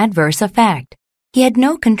had an adverse effect. He had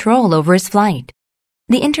no control over his flight.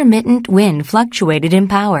 The intermittent wind fluctuated in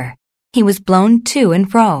power. He was blown to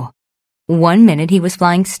and fro. 1 minute he was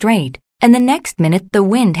flying straight, and the next minute the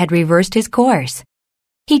wind had reversed his course.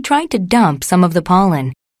 He tried to dump some of the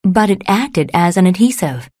pollen, but it acted as an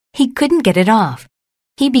adhesive. He couldn't get it off.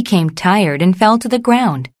 He became tired and fell to the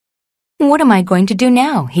ground. What am I going to do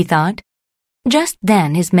now? He thought. Just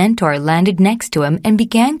then his mentor landed next to him and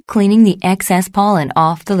began cleaning the excess pollen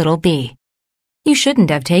off the little bee. You shouldn't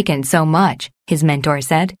have taken so much, his mentor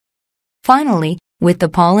said. Finally, with the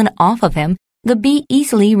pollen off of him, the bee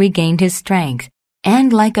easily regained his strength,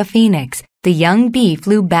 and like a phoenix, the young bee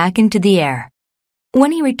flew back into the air.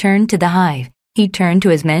 When he returned to the hive, he turned to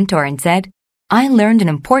his mentor and said, I learned an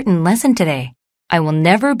important lesson today. I will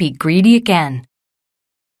never be greedy again.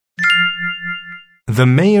 The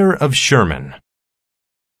Mayor of Sherman.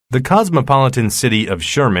 The cosmopolitan city of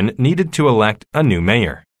Sherman needed to elect a new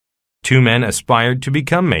mayor. 2 men aspired to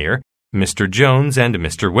become mayor, Mr. Jones and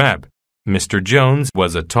Mr. Webb. Mr. Jones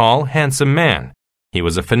was a tall, handsome man. He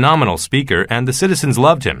was a phenomenal speaker and the citizens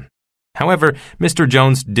loved him. However, Mr.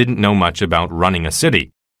 Jones didn't know much about running a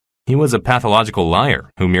city. He was a pathological liar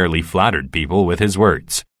who merely flattered people with his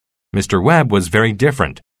words. Mr. Webb was very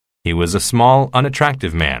different. He was a small,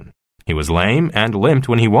 unattractive man. He was lame and limped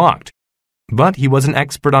when he walked. But he was an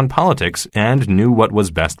expert on politics and knew what was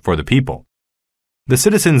best for the people. The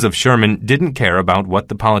citizens of Sherman didn't care about what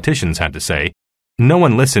the politicians had to say. No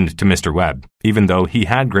one listened to Mr. Webb, even though he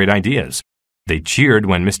had great ideas. They cheered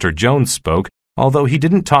when Mr. Jones spoke, although he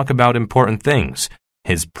didn't talk about important things.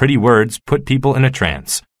 His pretty words put people in a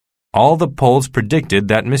trance. All the polls predicted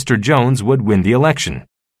that Mr. Jones would win the election.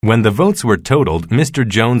 When the votes were totaled, Mr.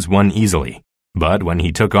 Jones won easily. But when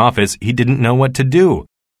he took office, he didn't know what to do.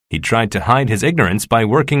 He tried to hide his ignorance by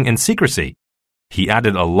working in secrecy. He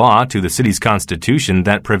added a law to the city's constitution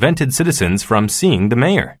that prevented citizens from seeing the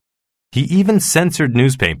mayor. He even censored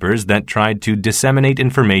newspapers that tried to disseminate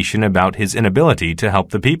information about his inability to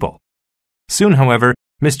help the people. Soon, however,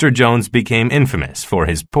 Mr. Jones became infamous for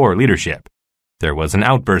his poor leadership. There was an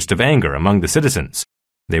outburst of anger among the citizens.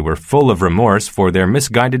 They were full of remorse for their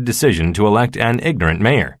misguided decision to elect an ignorant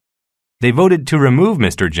mayor. They voted to remove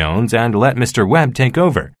Mr. Jones and let Mr. Webb take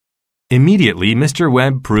over. Immediately, Mr.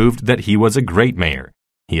 Webb proved that he was a great mayor.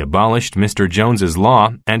 He abolished Mr. Jones's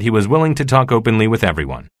law, and he was willing to talk openly with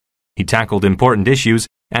everyone. He tackled important issues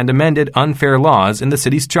and amended unfair laws in the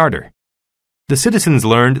city's charter. The citizens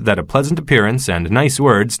learned that a pleasant appearance and nice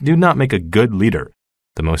words do not make a good leader.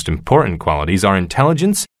 The most important qualities are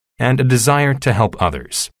intelligence and a desire to help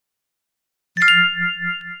others.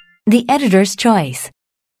 The editor's choice.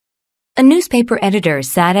 A newspaper editor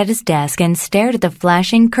sat at his desk and stared at the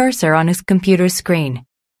flashing cursor on his computer screen.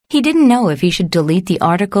 He didn't know if he should delete the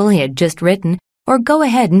article he had just written or go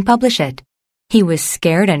ahead and publish it. He was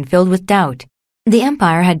scared and filled with doubt. The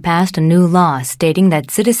empire had passed a new law stating that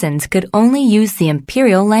citizens could only use the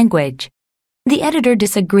imperial language. The editor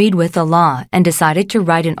disagreed with the law and decided to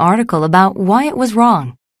write an article about why it was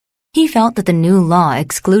wrong. He felt that the new law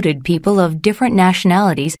excluded people of different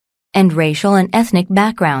nationalities and racial and ethnic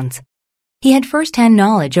backgrounds. He had first-hand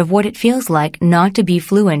knowledge of what it feels like not to be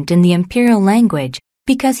fluent in the imperial language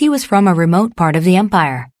because he was from a remote part of the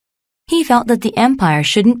empire. He felt that the empire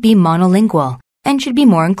shouldn't be monolingual and should be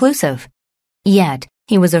more inclusive. Yet,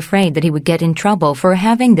 he was afraid that he would get in trouble for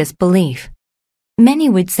having this belief. Many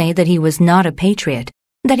would say that he was not a patriot,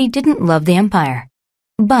 that he didn't love the empire.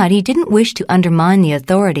 But he didn't wish to undermine the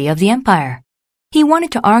authority of the empire. He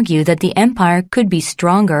wanted to argue that the empire could be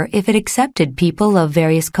stronger if it accepted people of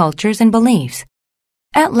various cultures and beliefs.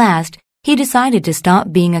 At last, he decided to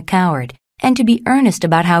stop being a coward and to be earnest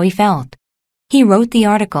about how he felt. He wrote the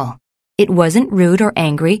article. It wasn't rude or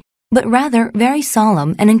angry, but rather very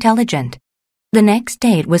solemn and intelligent. The next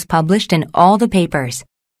day it was published in all the papers.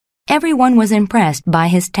 Everyone was impressed by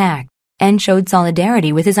his tact and showed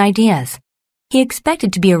solidarity with his ideas. He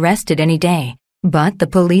expected to be arrested any day, but the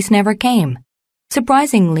police never came.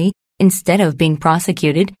 Surprisingly, instead of being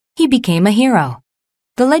prosecuted, he became a hero.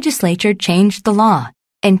 The legislature changed the law,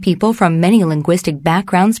 and people from many linguistic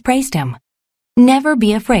backgrounds praised him. Never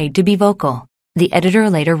be afraid to be vocal, the editor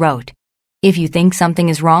later wrote. If you think something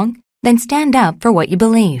is wrong, then stand up for what you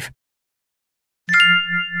believe.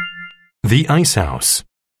 The Ice House.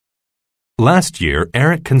 Last year,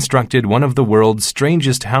 Eric constructed one of the world's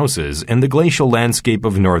strangest houses in the glacial landscape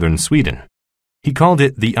of northern Sweden. He called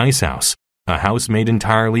it the Ice House, a house made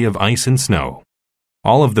entirely of ice and snow.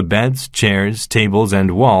 All of the beds, chairs, tables,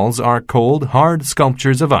 and walls are cold, hard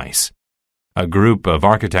sculptures of ice. A group of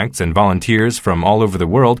architects and volunteers from all over the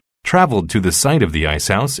world traveled to the site of the Ice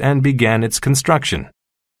House and began its construction.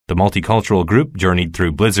 The multicultural group journeyed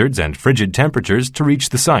through blizzards and frigid temperatures to reach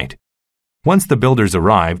the site. Once the builders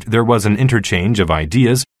arrived, there was an interchange of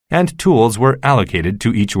ideas and tools were allocated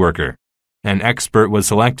to each worker. An expert was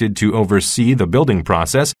selected to oversee the building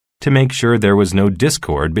process to make sure there was no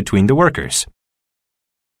discord between the workers.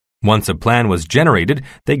 Once a plan was generated,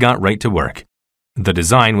 they got right to work. The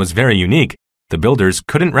design was very unique. The builders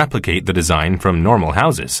couldn't replicate the design from normal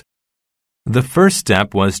houses. The first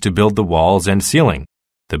step was to build the walls and ceiling.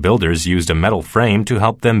 The builders used a metal frame to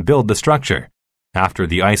help them build the structure. After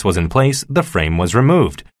the ice was in place, the frame was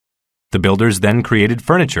removed. The builders then created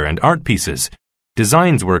furniture and art pieces.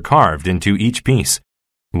 Designs were carved into each piece.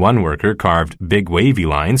 One worker carved big wavy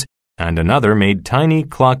lines, and another made tiny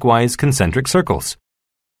clockwise concentric circles.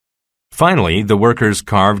 Finally, the workers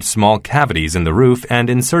carved small cavities in the roof and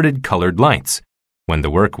inserted colored lights. When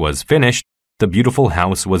the work was finished, the beautiful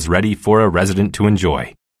house was ready for a resident to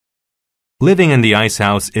enjoy. Living in the Ice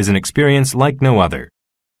House is an experience like no other.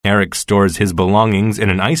 Eric stores his belongings in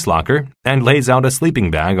an ice locker and lays out a sleeping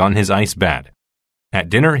bag on his ice bed. At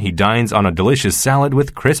dinner, he dines on a delicious salad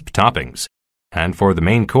with crisp toppings. And for the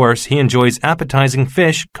main course, he enjoys appetizing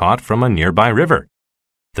fish caught from a nearby river.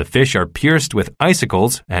 The fish are pierced with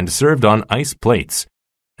icicles and served on ice plates.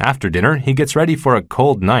 After dinner, he gets ready for a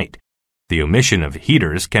cold night. The omission of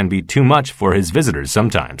heaters can be too much for his visitors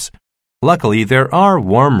sometimes. Luckily, there are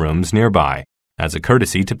warm rooms nearby, as a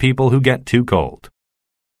courtesy to people who get too cold.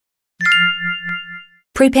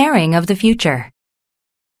 Preparing of the future.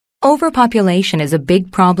 Overpopulation is a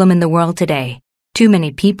big problem in the world today. Too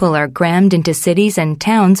many people are crammed into cities and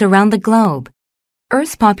towns around the globe.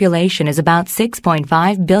 Earth's population is about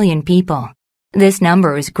 6.5 billion people. This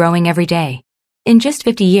number is growing every day. In just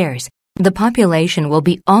 50 years, the population will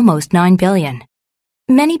be almost 9 billion.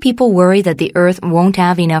 Many people worry that the Earth won't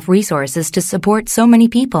have enough resources to support so many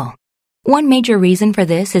people. One major reason for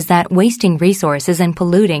this is that wasting resources and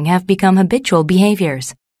polluting have become habitual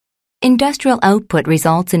behaviors. Industrial output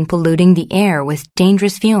results in polluting the air with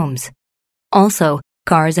dangerous fumes. Also,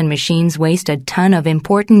 cars and machines waste a ton of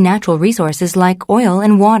important natural resources like oil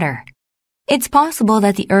and water. It's possible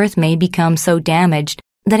that the Earth may become so damaged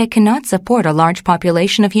that it cannot support a large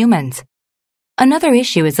population of humans. Another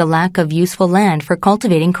issue is the lack of useful land for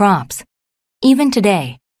cultivating crops. Even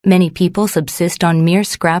today, many people subsist on mere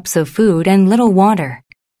scraps of food and little water.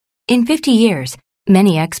 In 50 years,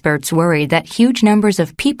 many experts worry that huge numbers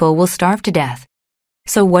of people will starve to death.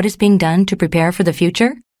 So what is being done to prepare for the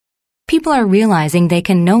future? People are realizing they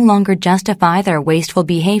can no longer justify their wasteful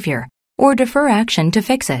behavior or defer action to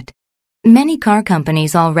fix it. Many car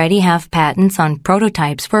companies already have patents on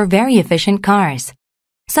prototypes for very efficient cars.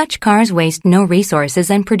 Such cars waste no resources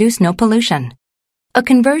and produce no pollution. A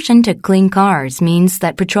conversion to clean cars means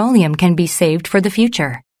that petroleum can be saved for the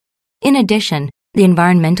future. In addition, the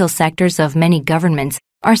environmental sectors of many governments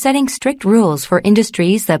are setting strict rules for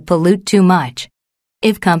industries that pollute too much.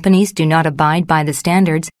 If companies do not abide by the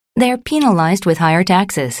standards, they are penalized with higher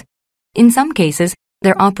taxes. In some cases,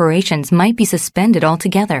 their operations might be suspended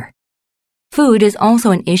altogether. Food is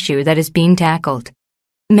also an issue that is being tackled.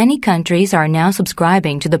 Many countries are now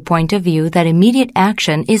subscribing to the point of view that immediate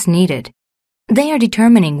action is needed. They are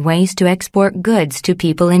determining ways to export goods to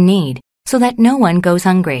people in need so that no one goes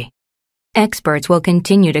hungry. Experts will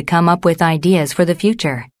continue to come up with ideas for the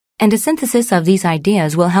future, and a synthesis of these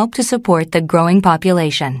ideas will help to support the growing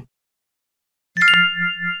population.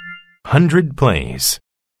 100 Plays.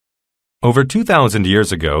 Over 2,000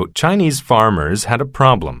 years ago, Chinese farmers had a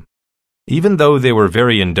problem. Even though they were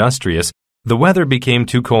very industrious, the weather became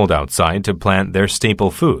too cold outside to plant their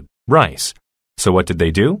staple food, rice. So what did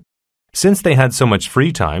they do? Since they had so much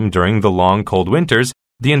free time during the long cold winters,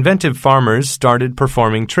 the inventive farmers started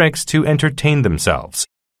performing tricks to entertain themselves.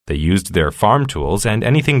 They used their farm tools and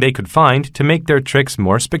anything they could find to make their tricks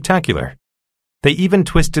more spectacular. They even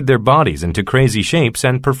twisted their bodies into crazy shapes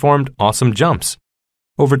and performed awesome jumps.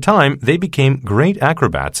 Over time, they became great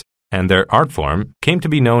acrobats, and their art form came to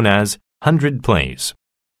be known as 100 Plays.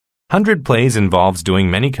 100 Plays involves doing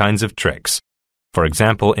many kinds of tricks. For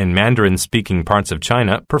example, in Mandarin-speaking parts of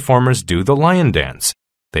China, performers do the lion dance.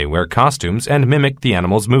 They wear costumes and mimic the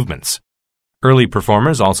animal's movements. Early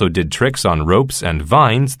performers also did tricks on ropes and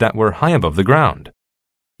vines that were high above the ground.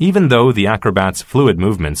 Even though the acrobats' fluid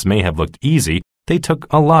movements may have looked easy, they took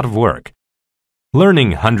a lot of work. Learning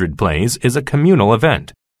 100 Plays is a communal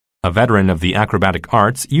event. A veteran of the acrobatic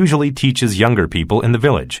arts usually teaches younger people in the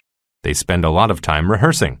village. They spend a lot of time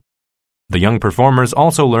rehearsing. The young performers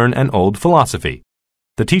also learn an old philosophy.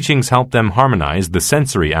 The teachings help them harmonize the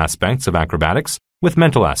sensory aspects of acrobatics with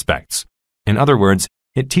mental aspects. In other words,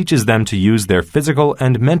 it teaches them to use their physical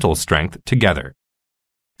and mental strength together.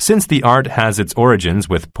 Since the art has its origins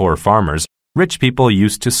with poor farmers, rich people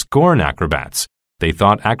used to scorn acrobats. They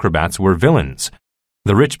thought acrobats were villains.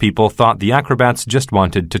 The rich people thought the acrobats just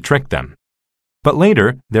wanted to trick them. But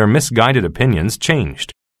later, their misguided opinions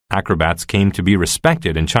changed. Acrobats came to be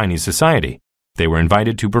respected in Chinese society. They were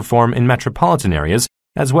invited to perform in metropolitan areas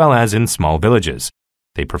as well as in small villages.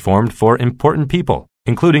 They performed for important people,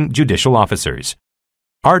 including judicial officers.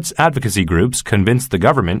 Arts advocacy groups convinced the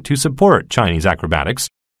government to support Chinese acrobatics.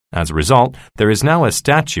 As a result, there is now a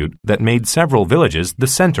statute that made several villages the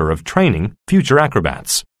center of training future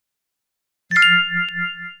acrobats.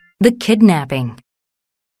 The kidnapping.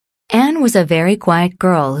 Anne was a very quiet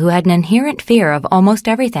girl who had an inherent fear of almost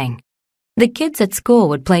everything. The kids at school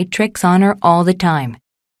would play tricks on her all the time.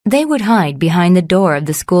 They would hide behind the door of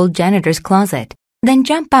the school janitor's closet, then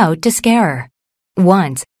jump out to scare her.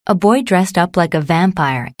 Once, a boy dressed up like a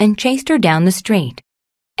vampire and chased her down the street.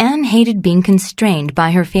 Anne hated being constrained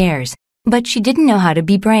by her fears, but she didn't know how to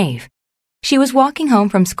be brave. She was walking home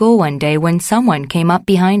from school one day when someone came up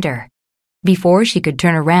behind her. Before she could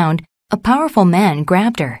turn around, a powerful man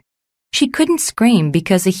grabbed her. She couldn't scream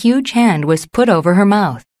because a huge hand was put over her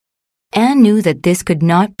mouth. Anne knew that this could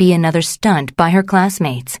not be another stunt by her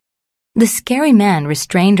classmates. The scary man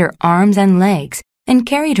restrained her arms and legs and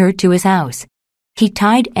carried her to his house. He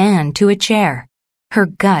tied Anne to a chair. Her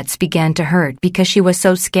guts began to hurt because she was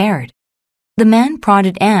so scared. The man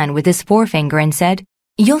prodded Anne with his forefinger and said,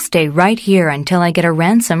 "You'll stay right here until I get a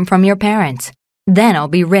ransom from your parents. Then I'll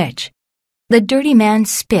be rich." The dirty man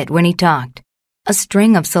spit when he talked. A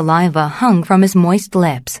string of saliva hung from his moist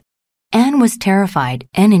lips. Anne was terrified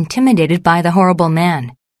and intimidated by the horrible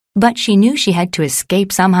man, but she knew she had to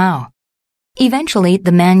escape somehow. Eventually,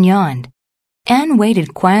 the man yawned. Anne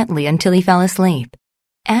waited quietly until he fell asleep.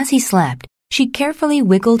 As he slept, she carefully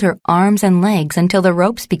wiggled her arms and legs until the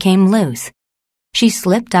ropes became loose. She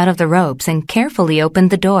slipped out of the ropes and carefully opened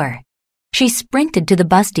the door. She sprinted to the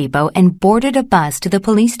bus depot and boarded a bus to the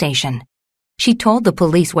police station. She told the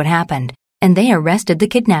police what happened, and they arrested the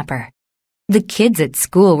kidnapper. The kids at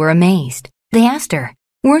school were amazed. They asked her,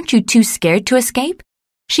 "Weren't you too scared to escape?"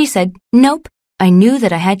 She said, "Nope, I knew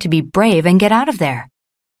that I had to be brave and get out of there."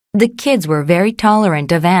 The kids were very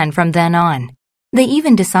tolerant of Anne from then on. They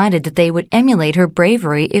even decided that they would emulate her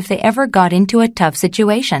bravery if they ever got into a tough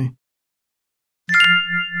situation.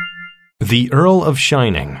 The Earl of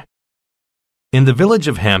Shining. In the village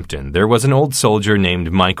of Hampton, there was an old soldier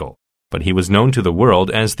named Michael, but he was known to the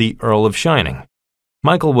world as the Earl of Shining.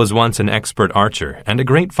 Michael was once an expert archer and a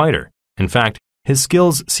great fighter. In fact, his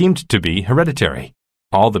skills seemed to be hereditary.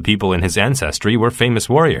 All the people in his ancestry were famous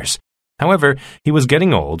warriors. However, he was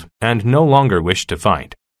getting old and no longer wished to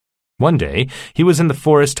fight. One day, he was in the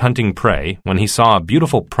forest hunting prey when he saw a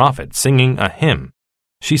beautiful prophet singing a hymn.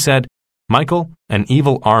 She said, "Michael, an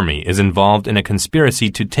evil army is involved in a conspiracy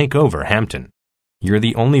to take over Hampton. You're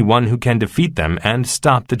the only one who can defeat them and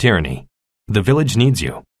stop the tyranny. The village needs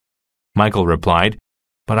you." Michael replied,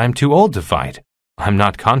 "But I'm too old to fight. I'm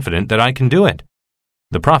not confident that I can do it."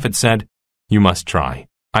 The prophet said, "You must try.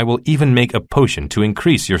 I will even make a potion to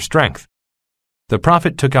increase your strength." The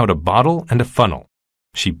prophet took out a bottle and a funnel.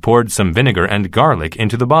 She poured some vinegar and garlic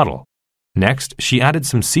into the bottle. Next, she added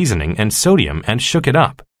some seasoning and sodium and shook it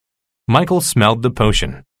up. Michael smelled the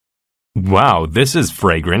potion. "Wow, this is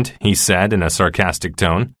fragrant," he said in a sarcastic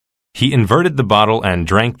tone. He inverted the bottle and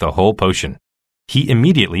drank the whole potion. He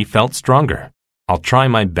immediately felt stronger. "I'll try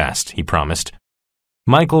my best," he promised.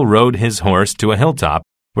 Michael rode his horse to a hilltop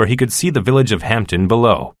where he could see the village of Hampton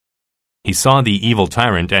below. He saw the evil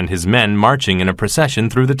tyrant and his men marching in a procession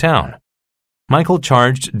through the town. Michael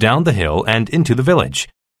charged down the hill and into the village.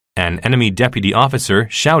 An enemy deputy officer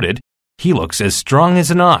shouted, "He looks as strong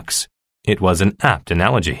as an ox." It was an apt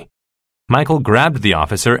analogy. Michael grabbed the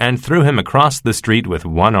officer and threw him across the street with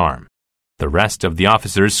one arm. The rest of the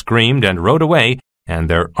officers screamed and rode away, and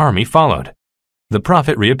their army followed. The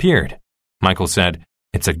prophet reappeared. Michael said,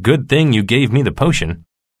 "It's a good thing you gave me the potion."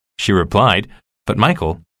 She replied, "But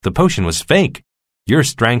Michael, the potion was fake. Your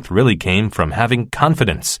strength really came from having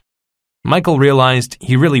confidence." Michael realized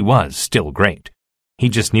he really was still great. He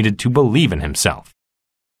just needed to believe in himself.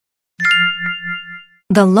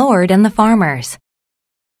 The Lord and the Farmers.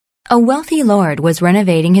 A wealthy lord was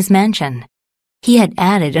renovating his mansion. He had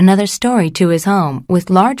added another story to his home with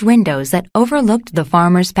large windows that overlooked the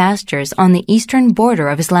farmers' pastures on the eastern border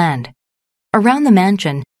of his land. Around the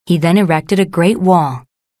mansion, he then erected a great wall.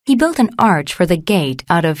 He built an arch for the gate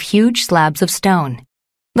out of huge slabs of stone.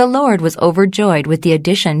 The lord was overjoyed with the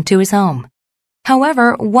addition to his home.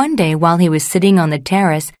 However, one day while he was sitting on the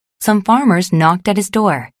terrace, some farmers knocked at his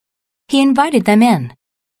door. He invited them in.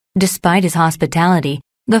 Despite his hospitality,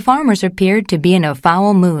 the farmers appeared to be in a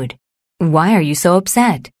foul mood. "Why are you so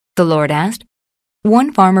upset?" the lord asked.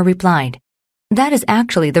 One farmer replied, "That is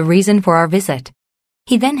actually the reason for our visit."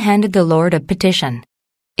 He then handed the lord a petition.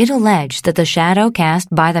 It alleged that the shadow cast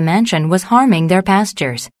by the mansion was harming their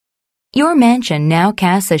pastures. "Your mansion now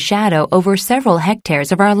casts a shadow over several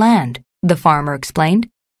hectares of our land," the farmer explained.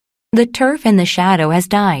 "The turf in the shadow has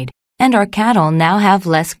died, and our cattle now have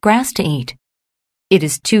less grass to eat." "It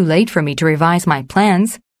is too late for me to revise my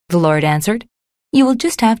plans," the lord answered. "You will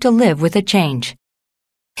just have to live with the change."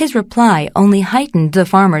 His reply only heightened the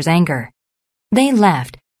farmers' anger. They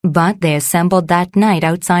left, but they assembled that night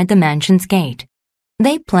outside the mansion's gate.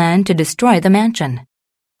 They planned to destroy the mansion.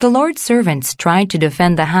 The lord's servants tried to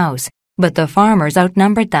defend the house, but the farmers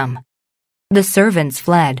outnumbered them. The servants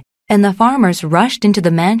fled, and the farmers rushed into the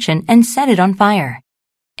mansion and set it on fire.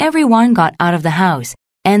 Everyone got out of the house,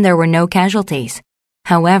 and there were no casualties.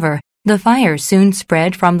 However, the fire soon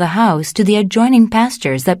spread from the house to the adjoining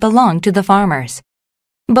pastures that belonged to the farmers.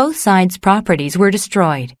 Both sides' properties were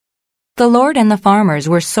destroyed. The lord and the farmers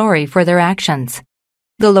were sorry for their actions.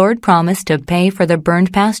 The lord promised to pay for the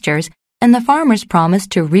burned pastures, and the farmers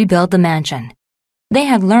promised to rebuild the mansion. They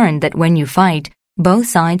had learned that when you fight, both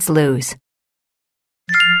sides lose.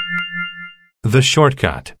 The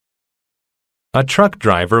Shortcut. A truck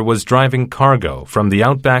driver was driving cargo from the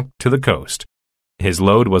outback to the coast. His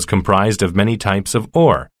load was comprised of many types of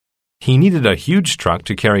ore. He needed a huge truck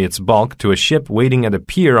to carry its bulk to a ship waiting at a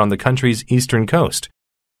pier on the country's eastern coast.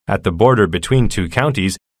 At the border between two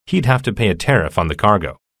counties, he'd have to pay a tariff on the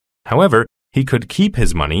cargo. However, he could keep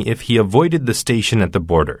his money if he avoided the station at the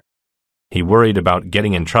border. He worried about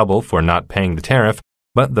getting in trouble for not paying the tariff,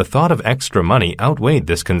 but the thought of extra money outweighed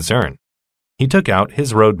this concern. He took out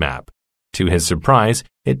his road map. To his surprise,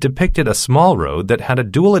 it depicted a small road that had a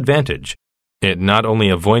dual advantage. It not only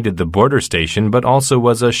avoided the border station but also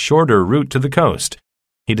was a shorter route to the coast.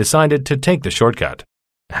 He decided to take the shortcut.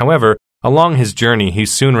 However, along his journey he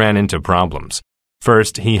soon ran into problems.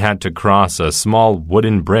 First, he had to cross a small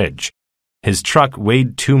wooden bridge. His truck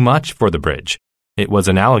weighed too much for the bridge. It was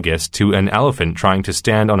analogous to an elephant trying to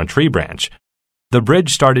stand on a tree branch. The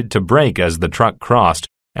bridge started to break as the truck crossed,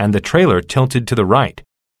 and the trailer tilted to the right.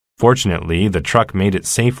 Fortunately, the truck made it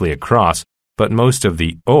safely across, but most of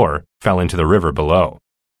the ore fell into the river below.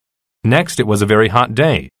 Next, it was a very hot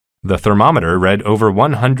day. The thermometer read over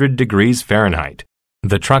 100 degrees Fahrenheit.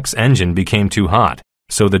 The truck's engine became too hot,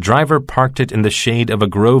 so the driver parked it in the shade of a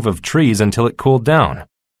grove of trees until it cooled down.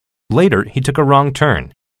 Later, he took a wrong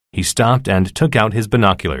turn. He stopped and took out his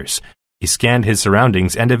binoculars. He scanned his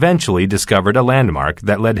surroundings and eventually discovered a landmark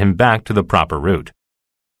that led him back to the proper route.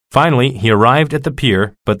 Finally, he arrived at the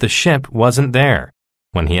pier, but the ship wasn't there.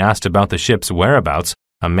 When he asked about the ship's whereabouts,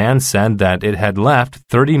 a man said that it had left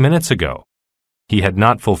 30 minutes ago. He had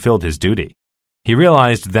not fulfilled his duty. He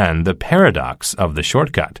realized then the paradox of the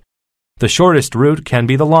shortcut. The shortest route can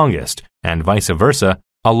be the longest, and vice versa,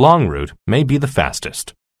 a long route may be the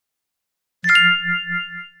fastest.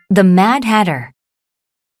 The Mad Hatter.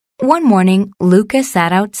 One morning, Lucas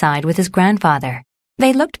sat outside with his grandfather.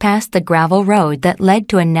 They looked past the gravel road that led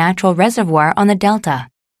to a natural reservoir on the delta.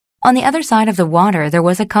 On the other side of the water, there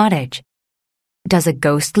was a cottage. "Does a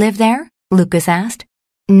ghost live there?" Lucas asked.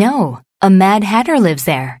 "No, a Mad Hatter lives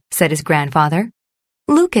there," said his grandfather.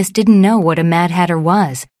 Lucas didn't know what a Mad Hatter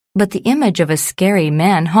was, but the image of a scary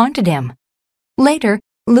man haunted him. Later,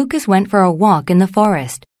 Lucas went for a walk in the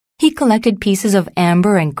forest. He collected pieces of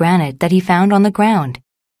amber and granite that he found on the ground.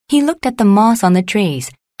 He looked at the moss on the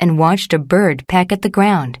trees and watched a bird peck at the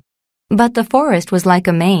ground. But the forest was like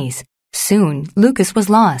a maze. Soon, Lucas was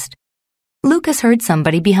lost. Lucas heard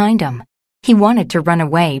somebody behind him. He wanted to run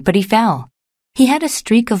away, but he fell. He had a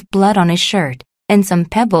streak of blood on his shirt and some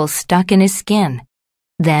pebbles stuck in his skin.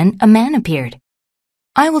 Then a man appeared.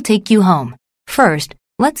 "I will take you home. First,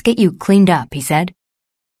 let's get you cleaned up," he said.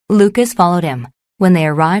 Lucas followed him. When they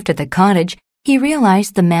arrived at the cottage, he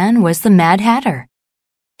realized the man was the Mad Hatter.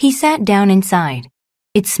 He sat down inside.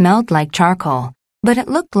 It smelled like charcoal, but it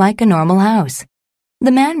looked like a normal house.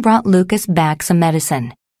 The man brought Lucas back some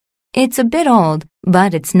medicine. "It's a bit old,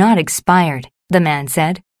 but it's not expired," the man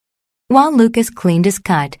said. While Lucas cleaned his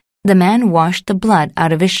cut, the man washed the blood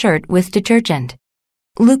out of his shirt with detergent.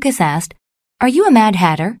 Lucas asked, "Are you a Mad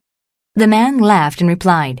Hatter?" The man laughed and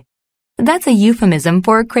replied, "That's a euphemism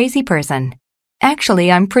for a crazy person.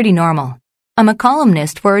 Actually, I'm pretty normal. I'm a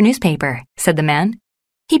columnist for a newspaper," said the man.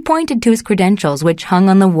 He pointed to his credentials, which hung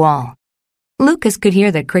on the wall. Lucas could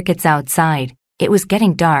hear the crickets outside. It was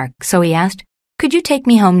getting dark, so he asked, "Could you take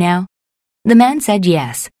me home now?" The man said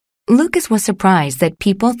yes. Lucas was surprised that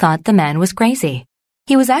people thought the man was crazy.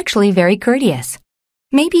 He was actually very courteous.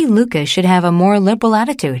 Maybe Lucas should have a more liberal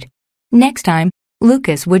attitude. Next time,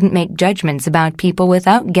 Lucas wouldn't make judgments about people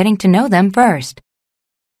without getting to know them first.